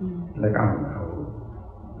แล้วก็เอา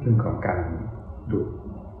เรื่องของการดูด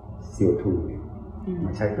CO2 ม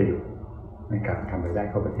าใช้ประโยชน์ในการทำรายได้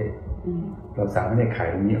เข้าประเทศเราสามารถขาย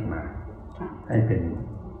ตรงนี้ออกมาให้เป็น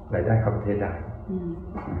รายได้เข้าประเทศได้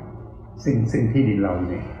ซึ่งที่ดินเรา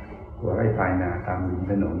เนี่ยหัวไร่ปลายนาตามริม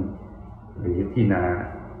ถนนหรือที่นา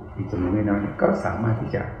อีกจำนวนไม่น้อยก็สามารถที่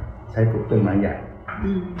จะใช้ปลูกต้นไม้ใหญ่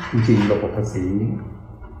จริงๆระบบภาษี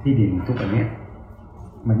ที่ดินทุกอันนี้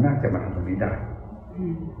มันน่าจะมาทำตรงนี้ได้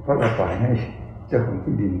เพราะเราปล่อยให้เจ้าของ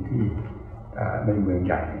ที่ดินที่ในเมืองใ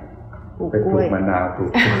หญ่ไปปลูกมะนาวปลู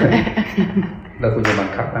กกล้วยเราควรจะบัง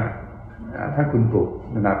คับว่าถ้าคุณปลูก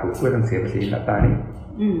มะนาวปลูกกล้วยต้องเสียภาษีอัตรานี้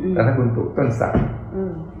แต่ถ้าคุณปลูกต้นสัก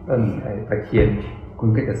ต้นตะเคียนคุณ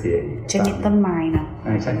ก็จะเสียอีกชนิดต้นไม้นะ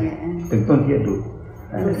ใช่เป็นต้นที่ดูด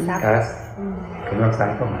ก๊าซคาร์บอนไดออกไซ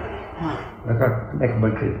ด์เข้ามาแล้วก็ได้คาร์บอ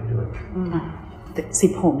นเครดิตด้วยแต่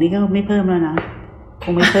16นี่ก็ไม่เพิ่มแล้วนะค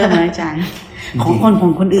งไม่เพิ่มนะอาจารย์ขอ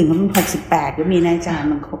งคนอื่นเขาเป็น68ก็มีนะอาจารย์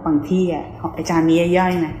มันบางที่อ่ะอาจารย์มีย่อ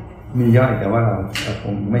ยไหมมีย่อยแต่ว่าเราค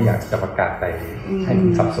งไม่อยากจะประกาศไปให้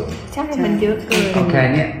สับสนใช่มันเยอะเกินเอาแค่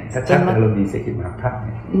นี้ชัดๆเรามีเศรษฐกิจมหาภาคเ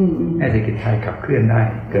นี่ยให้เศรษฐกิจไทยขับเคลื่อนได้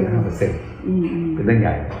เกิน 5% เป็นเรื่องให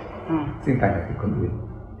ญ่ซึ่งต่างจากคนอื่น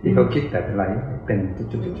ที่เขาคิดแต่เป็นไรเป็น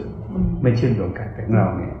จุดๆไม่เชื่อมโยงกันแต่เรา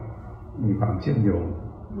เนี่ยมีความเชื่อมโยง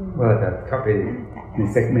ว่าจะเข้าไปใน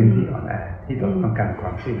เซกเมนต์ที่อ่อนแอที่เราต้องการคว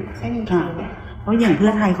ามช่วยเหลือเพราะอย่างเพื่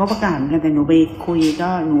อไทยเขาประกาศกันแต่หนูไปคุยก็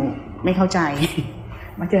หนูไม่เข้าใจ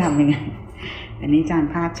ว่าจะทำยังไงอันนี้อาจารย์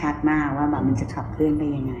ภาพชัดมากว่าแบบมันจะขับเคลื่อนไป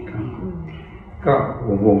ยังไงก็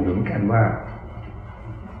วงอยู่เหมือนกันว่า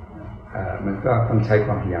มันก็ต้องใช้ค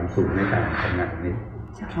วามพยายามสูงในการทำงานนี้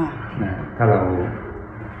นะถ้าเรา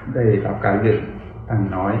ได้รับการเลือกตั้ง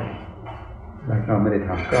น้อยแล้วก็ไม่ได้ท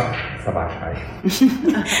ำก็สบายไป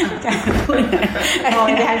อาจารย์พูด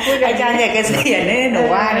อาจารย์อยากจะเขียนให้หนู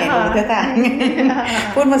ว่าเนี่ยหนูจะต่าง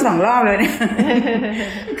พูดมา2 รอบเลยเนี่ย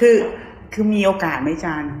คือมีโอกาสไหมอาจ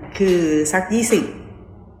ารย์คือสัก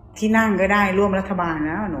20ที่นั่งก็ได้ร่วมรัฐบาลแ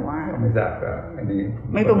ล้วหนูว่าไม่ทราบก็อันนี้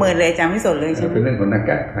ไม่ประเมินเลยอาจารย์ไม่สนเลยใช่ไหมเป็นเรื่องของนัก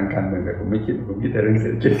การทางการเมืองแต่ผมไม่คิดผมคิดแต่เรื่องเศร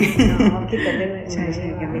ษฐกิจคิดแต่เรื่องใช่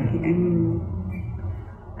ๆกันเป็นที่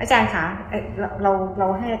อาจารย์คะเรา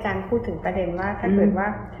ให้อาจารย์พูดถึงประเด็นว่าถ้าเกิดว่า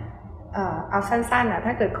เอาสั้นๆถ้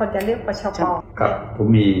าเกิดคนจะเลือกปชป.ครับผม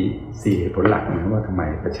มี4เหตุผลหลักนะว่าทำไม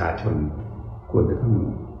ประชาชนควรจะต้อง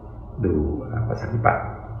ดูประชาธิปัตย์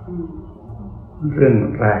เรื่อง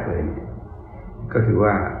แรกเลยก็คือ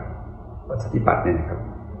ว่าประชาธิปัตย์เนี่ยนะครับ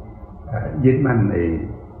ยึดมั่นใน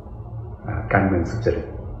การเมืองสุจริต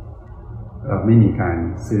เราไม่มีการ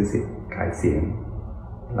ซื้อสิทธิ์ขายเสียง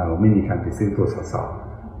เราไม่มีการไปซื้อตัวสส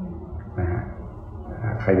นะฮะ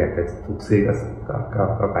ใครอยากจะถูกซื้อ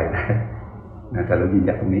ก็ไปได้นะแต่เรายืน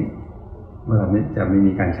ยันตรงนี้ว่าเราจะไม่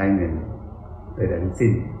มีการใช้เงินใดๆทั้งสิ้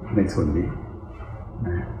นในส่วนนี้น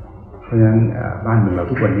ะเพราะฉะนั้นบ้านเมืองเรา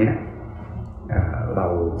ทุกวันนี้เรา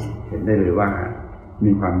เห็นได้เลยว่า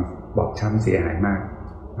มีความบอบช้ำเสียหายมาก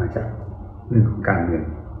มาจากเรื่องของการเมือง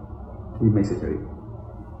ที่ไม่สุจริต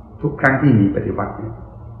ทุกครั้งที่มีปฏิวัติเนี่ย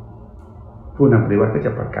ผู้นำปฏิวัติก็จ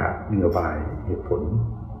ะประกาศนโยบายเหตุผล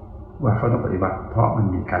ว่าเขาต้องปฏิบัติเพราะมัน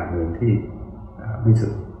มีการเมืองที่ไม่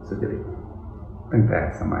สุจริตตั้งแต่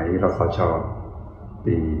สมัยรสช.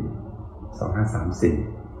ปี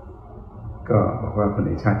 2534ก็บอกว่าพลเ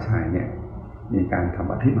อกชาติชายเนี่ยมีการท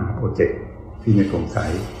ำอภิมหาโปรเจกต์ที่ไม่โปร่งใส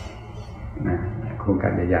นะโครงกา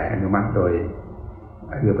รใหญ่ๆอนุมัติโดย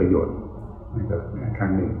เอื้อประโยชน์นะครับครั้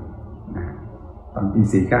งหนึ่งนะตอนปี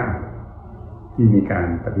 49ที่มีการ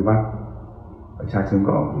ปฏิวัติประชาชน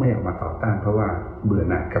ก็ไม่ออกมาต่อต้านเพราะว่าเบื่อ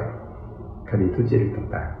หน่ายกับคดีทุจริต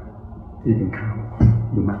ต่างๆที่เป็นข่าว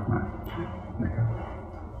อยู่มากๆนะครับ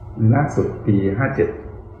ล่าสุดปี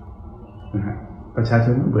 57นะฮะประชาช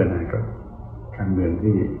นก็เบื่อหน่ายกับการเมือง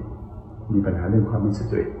ที่ มีปัญหาเรื่องความไม่สุ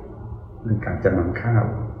จริตเรื่องการจำนำข้าว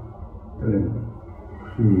เรื่อง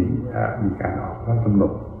ที่มีการออกพระราชกำหน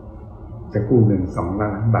ดจะกู้เงิน2 ล้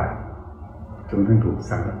านบาทจนกระทั่งถูก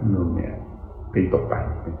ศาลรัฐธรรมนูญเนี่ยตีตกไป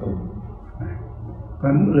เป็นต้นนะเพราะฉ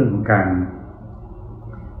ะนั้นเรื่องของการ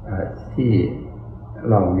ที่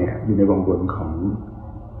เราเนี่ยอยู่ในวงวนของ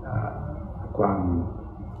ความ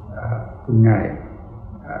พูดง่าย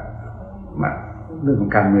เรื่องขอ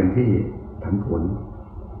งการเมืองที่ผันผวน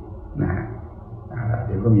นะฮะเ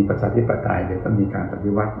ดี๋ยวก็มีประชาธิปไตยเดี๋ยวก็มีการป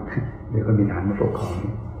ฏิวัติเดี๋ยวก็มีฐานปกครอง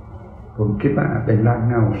ผมคิดว่าเป็นรากเ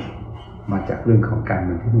หง้ามาจากเรื่องของการเ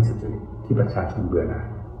มืองที่ไม่สุจริตที่ประชาชนเบื่อหน่าย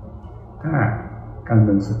ถ้าการเ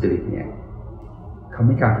มืองสุจริตเนี่ยเขาไ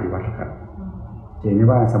ม่กล้าปฏิวัติครับเห็นได้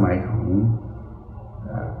ว่าสมัยของ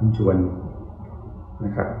คุณชวนน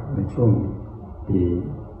ะครับในช่วงปี1996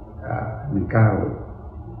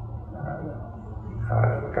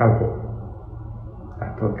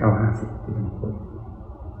โทษ950ที่เป็นคน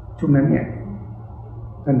ช่วงนั้นเนี่ย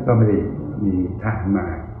ท่านก็ไม่ได้มีทหารมา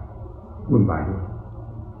วุ่นวายด้วย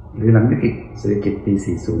หรือหลังวิกฤตเศรษฐกิจปี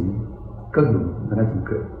40ก็อยู่มาได้จน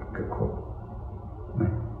เกิดโควิ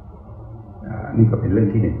ดนี่ก็เป็นเรื่อง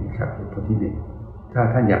ที่หนึ่งนะครับเหตุผลที่หนึ่งถ้า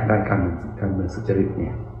ท่านอยากได้การเมืองสุจริตเนี่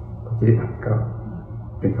ยประชาธิปัตย์ก็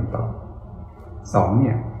เป็นคำตอบ2เ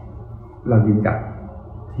นี่ยเรายืนหยัด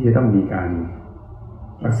ที่จะต้องมีการ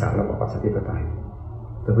รักษาระบอบประชาธิปไตย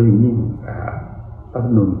แต่ว่ายิ่งรัฐธร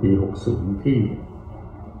รมนูญปี60ที่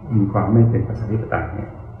มีความไม่เป็นประชาธิปไตยเนี่ย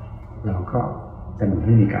เราก็จะหนุนใ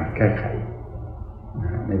ห้มีการแก้ไข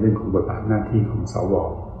ในเรื่องของบทบาทหน้าที่ของสว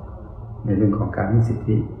ในเรื่องของการให้สิท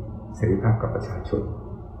ธิเสรีภาพกับประชาชน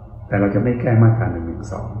แต่เราจะไม่แก้มาตรา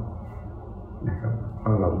112นะครับเพรา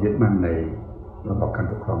ะเรายึดมั่นในระบอบการ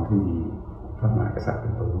ปกครองที่มีพระมหากษัตริย์เป็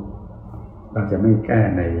นตัวรู้เราจะไม่แก้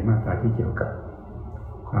ในมาตราที่เกี่ยวกับ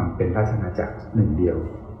ความเป็นราชอาณาจักรหนึ่งเดียว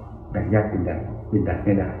แบ่งแยกดินแดนไ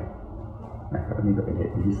ม่ได้นะครับอันนี้ก็เป็นเห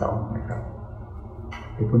ตุผลที่2นะครับ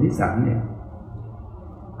เหตุผลที่3เนี่ย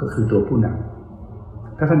ก็คือตัวผู้น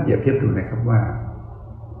ำถ้าท่านเปรียบเทียบดูนะครับว่า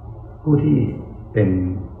ผู้ที่เป็น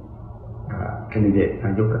แคนดิเดตน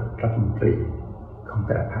ายกรัฐมนตรีของแ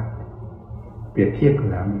ต่ละพรรคเปรียบเทียบกัน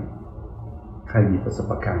แล้วเนี่ยใครมีประส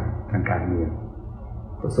บการณ์ทางการเมือง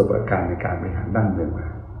ประสบการณ์ในการบริหารบ้านเมืองมา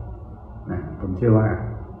นะผมเชื่อว่า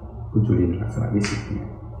คุณจุลินทร์ ลักษณะวิสิทธิ์เนี่ย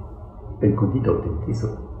เป็นคนที่โดดเด่นที่สุ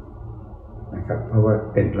ดนะครับเพราะว่า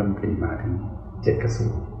เป็นรัฐมนตรีมาถึง7 กระทรว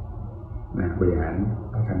งนะบริหาร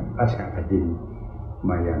ราชการแผ่นดิน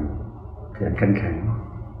มาอย่างขยันขันแข็ง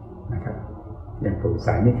นะครับอย่างโปร่งใส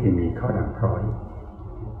ไม่เคยมีข้อด่างพร้อย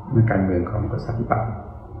ในการเมืองของประชาธิปัตย์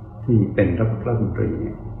ที่เป็นรัฐมนตรีเ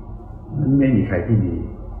นี่ยมันไม่มีใครที่มี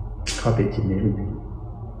ข้อติชินในเรื่องนี้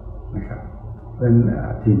นะครับเพราะฉะนั้น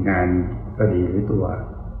ทีมงานก็ดีหรือตัว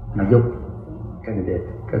นายกแคนดิเดต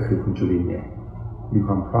ก็คือคุณจุลินทร์เนี่ยมีค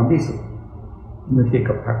วามพร้อมที่สุดเมื่อเทียบ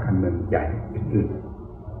กับพรรคการเมืองใหญ่อื่น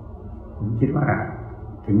ๆผมคิดว่า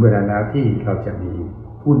ถึงเวลาแล้วที่เราจะมี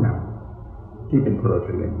ผู้นำที่เป็นพลเ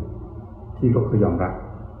รือนที่โลกก็ยอมรับ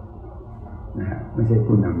นะฮะไม่ใช่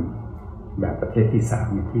ผู้นำแบบประเทศที่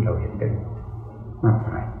3อย่างที่เราเห็นกันมากม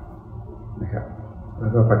ายนะครับแล้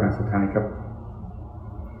วก็ประการสุดท้ายครับ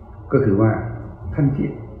ก็คือว่าท่านที่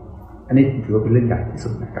อันนี้ถือว่าเป็นเรื่องใหญ่ที่สุ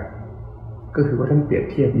ดนะครับก็คือว่าท่านเปรียบ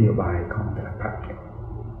เทียบนโยบายของแต่ละพรรค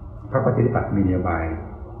พรรคประชาธิปัตย์มีนโยบาย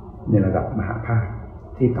ในระดับมหาภาค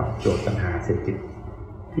ที่ตอบโจทย์ปัญหาเศรษฐกิจ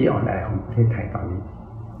ที่อ่อนแอของประเทศไทยตอนนี้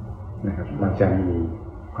นะครับเราจะมี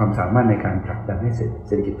ความสามารถในการผลักดันให้เ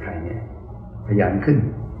ศรษฐกิจไทยเนี่ยทะยานขึ้น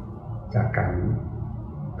จากการ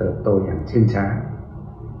เติบโตอย่างเชื่องช้า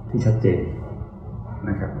ที่ชัดเจน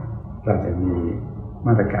นะครับเราจะมีม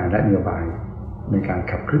าตรการและนโยบายในการ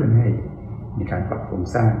ขับเคลื่อนให้มีการปรับโครง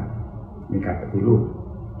สร้างมีการปฏิรูป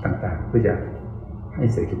ต่างๆเพื่อจะให้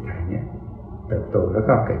เศรษฐกิจไทยเนี่ยเติบโตแล้ว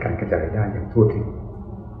ก็เกิดการกระจายรายได้อย่างทั่วถึง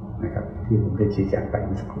นะครับที่ผมได้ชี้แจงไปเ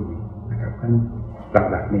มื่อสักครู่นี้นะครับเพราะฉะนั้น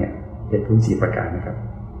หลักๆเนี่ยเหตุผล4 ประการนะครับ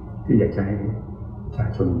ที่อยากจะให้ประชา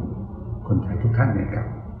ชนคนไทยทุกท่านเนี่ยครับ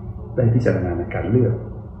ได้พิจารณาในการเลือก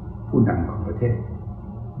ผู้นำของประเทศ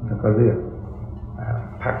แล้วก็เลือก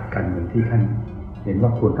พรรคการเมืองที่ท่านเห็นว่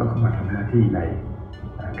าควรต้องเข้ามาทำหน้าที่ใน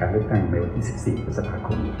การเลือกตั้งในวันที่14 พฤษภาค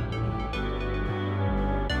ม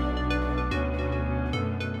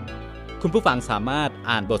คุณผู้ฟังสามารถ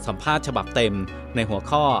อ่านบทสัมภาษณ์ฉบับเต็มในหัว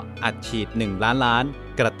ข้ออัดฉีด1 ล้านล้าน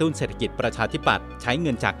กระตุ้นเศรษฐกิจประชาธิปัตย์ใช้เ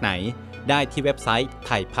งินจากไหนได้ที่เว็บไซต์ไ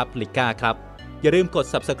ทยพับลิก้าครับอย่าลืมกด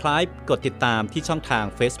Subscribe กดติดตามที่ช่องทาง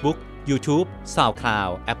Facebook YouTube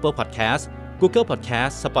SoundCloud Apple Podcast Google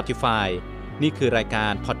Podcast Spotify นี่คือรายกา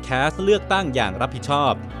รพอดแคสต์เลือกตั้งอย่างรับผิดชอ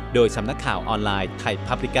บโดยสำนักข่าวออนไลน์ไทย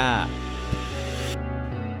พับลิก้า